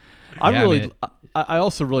 I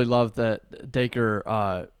also really love that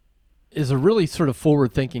Dacre is a really sort of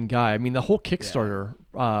forward-thinking guy. I mean, the whole Kickstarter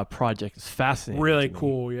project is fascinating. Really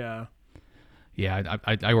cool, yeah. Yeah,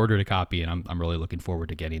 I ordered a copy, and I'm really looking forward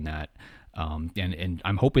to getting that. And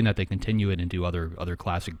I'm hoping that they continue it and do other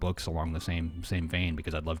classic books along the same vein,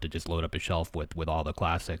 because I'd love to just load up a shelf with all the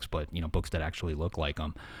classics, but books that actually look like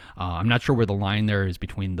them. I'm not sure where the line there is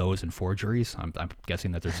between those and forgeries. I'm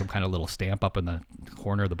guessing that there's some kind of little stamp up in the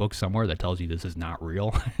corner of the book somewhere that tells you this is not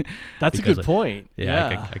real. That's a good point.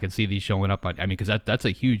 Yeah. I can see these showing up on. I mean, because that's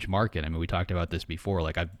a huge market. I mean, we talked about this before.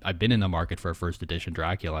 Like I've been in the market for a first edition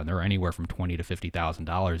Dracula, and they're anywhere from $20,000 to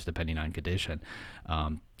 $50,000 depending on condition.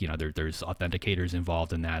 There's authenticators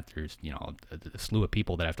involved in that. There's a slew of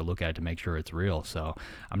people that have to look at it to make sure it's real. So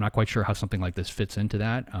I'm not quite sure how something like this fits into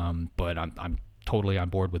that. But I'm totally on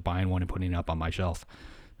board with buying one and putting it up on my shelf.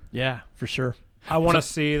 Yeah, for sure. I want to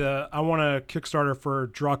see I want a Kickstarter for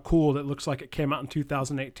Dracul that looks like it came out in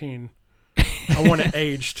 2018. I want it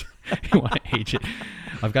aged. You want to age it?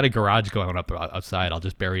 I've got a garage going up outside. I'll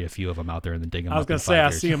just bury a few of them out there and then dig them up. I was going to say, I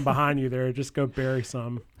see them behind you there. Just go bury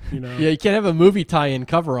some. Yeah, you can't have a movie tie-in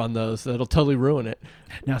cover on those. That'll totally ruin it.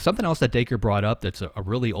 Now, something else that Dacre brought up that's a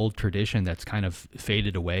really old tradition that's kind of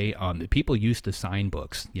faded away. People used to sign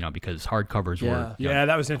books, because hardcovers were. Yeah,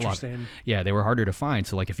 that was interesting. They were harder to find.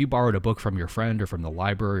 So, like, if you borrowed a book from your friend or from the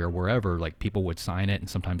library or wherever, like, people would sign it, and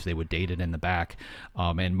sometimes they would date it in the back.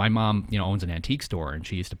 And my mom, owns an antique store, and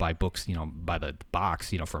she used to buy books, by the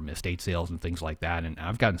box, from estate sales and things like that. And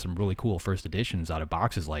I've gotten some really cool first editions out of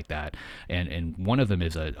boxes like that. And one of them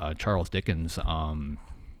is a Charles Dickens.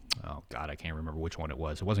 Oh God, I can't remember which one it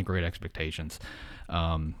was. It wasn't Great Expectations.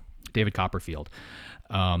 David Copperfield.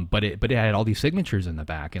 But it had all these signatures in the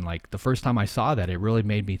back, and like the first time I saw that, it really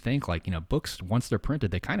made me think, like, books, once they're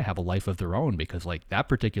printed, they kind of have a life of their own, because like that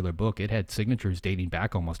particular book, it had signatures dating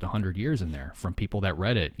back almost 100 years in there from people that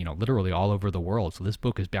read it, literally all over the world. So this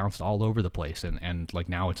book is bounced all over the place, and like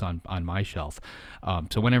now it's on my shelf.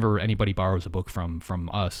 So whenever anybody borrows a book from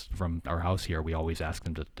us, from our house here, we always ask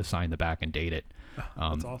them to sign the back and date it.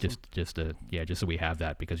 That's awesome. just so we have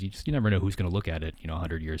that, because you never know who's going to look at it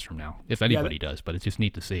 100 years from now, if anybody does. But it's just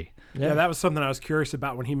neat to see. Yeah, that was something I was curious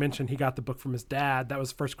about when he mentioned he got the book from his dad. That was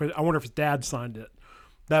the first question. I wonder if his dad signed it.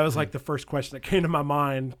 That was like the first question that came to my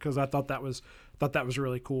mind, because I thought that was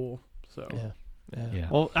really cool. So yeah.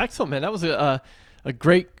 Well, excellent, man. That was a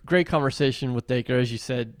great conversation with Dacre. As you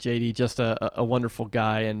said, JD, just a wonderful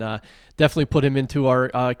guy, and definitely put him into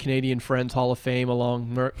our Canadian Friends Hall of Fame,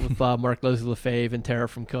 along with Mark Leslie Lefebvre and Tara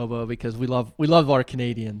from Kobo, because we love our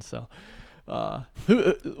Canadians. So,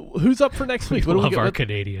 who's up for next week? We love our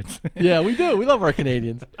Canadians. Yeah, we do. We love our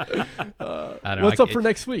Canadians. I don't know. What's up for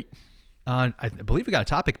next week? I believe we got a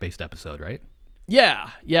topic-based episode, right?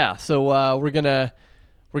 Yeah. So we're gonna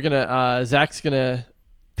Zach's gonna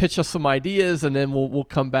pitch us some ideas, and then we'll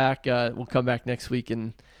come back. We'll come back next week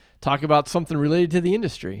and talk about something related to the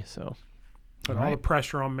industry. So, put all the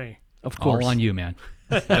pressure on me. Of course, all on you, man.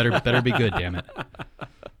 Better be good, damn it.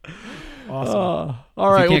 Awesome.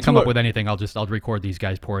 All right. If you can't come up with anything, I'll record these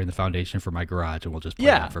guys pouring the foundation for my garage, and we'll just play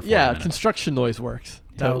it for 4 minutes. Construction noise works.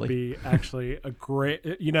 That would be actually a great.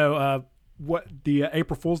 What the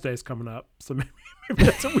April Fool's Day is coming up, so maybe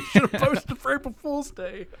that's what we should have posted for April Fool's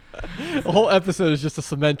Day. The whole episode is just a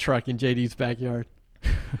cement truck in JD's backyard.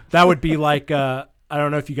 That would be like I don't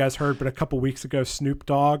know if you guys heard, but a couple weeks ago, Snoop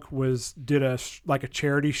Dogg did a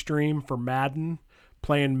charity stream for Madden,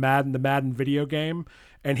 playing Madden, the Madden video game.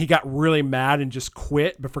 And he got really mad and just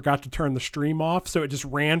quit, but forgot to turn the stream off. So it just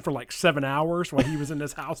ran for like 7 hours while he was in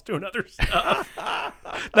his house doing other stuff.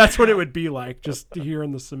 That's what it would be like, just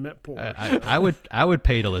hearing the cement pour. I would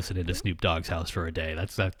pay to listen into Snoop Dogg's house for a day.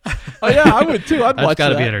 That's that. Oh yeah, I would too. I'd watch that. That's got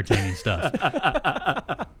to be entertaining stuff.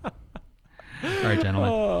 All right,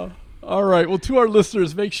 gentlemen. All right. Well, to our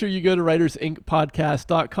listeners, make sure you go to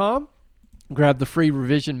writersincpodcast.com. Grab the free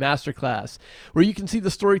revision masterclass, where you can see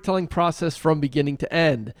the storytelling process from beginning to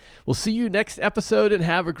end. We'll see you next episode, and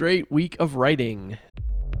have a great week of writing.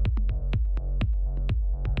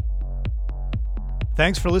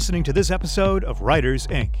 Thanks for listening to this episode of Writers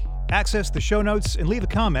Inc. Access the show notes and leave a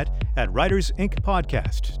comment at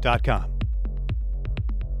writersincpodcast.com.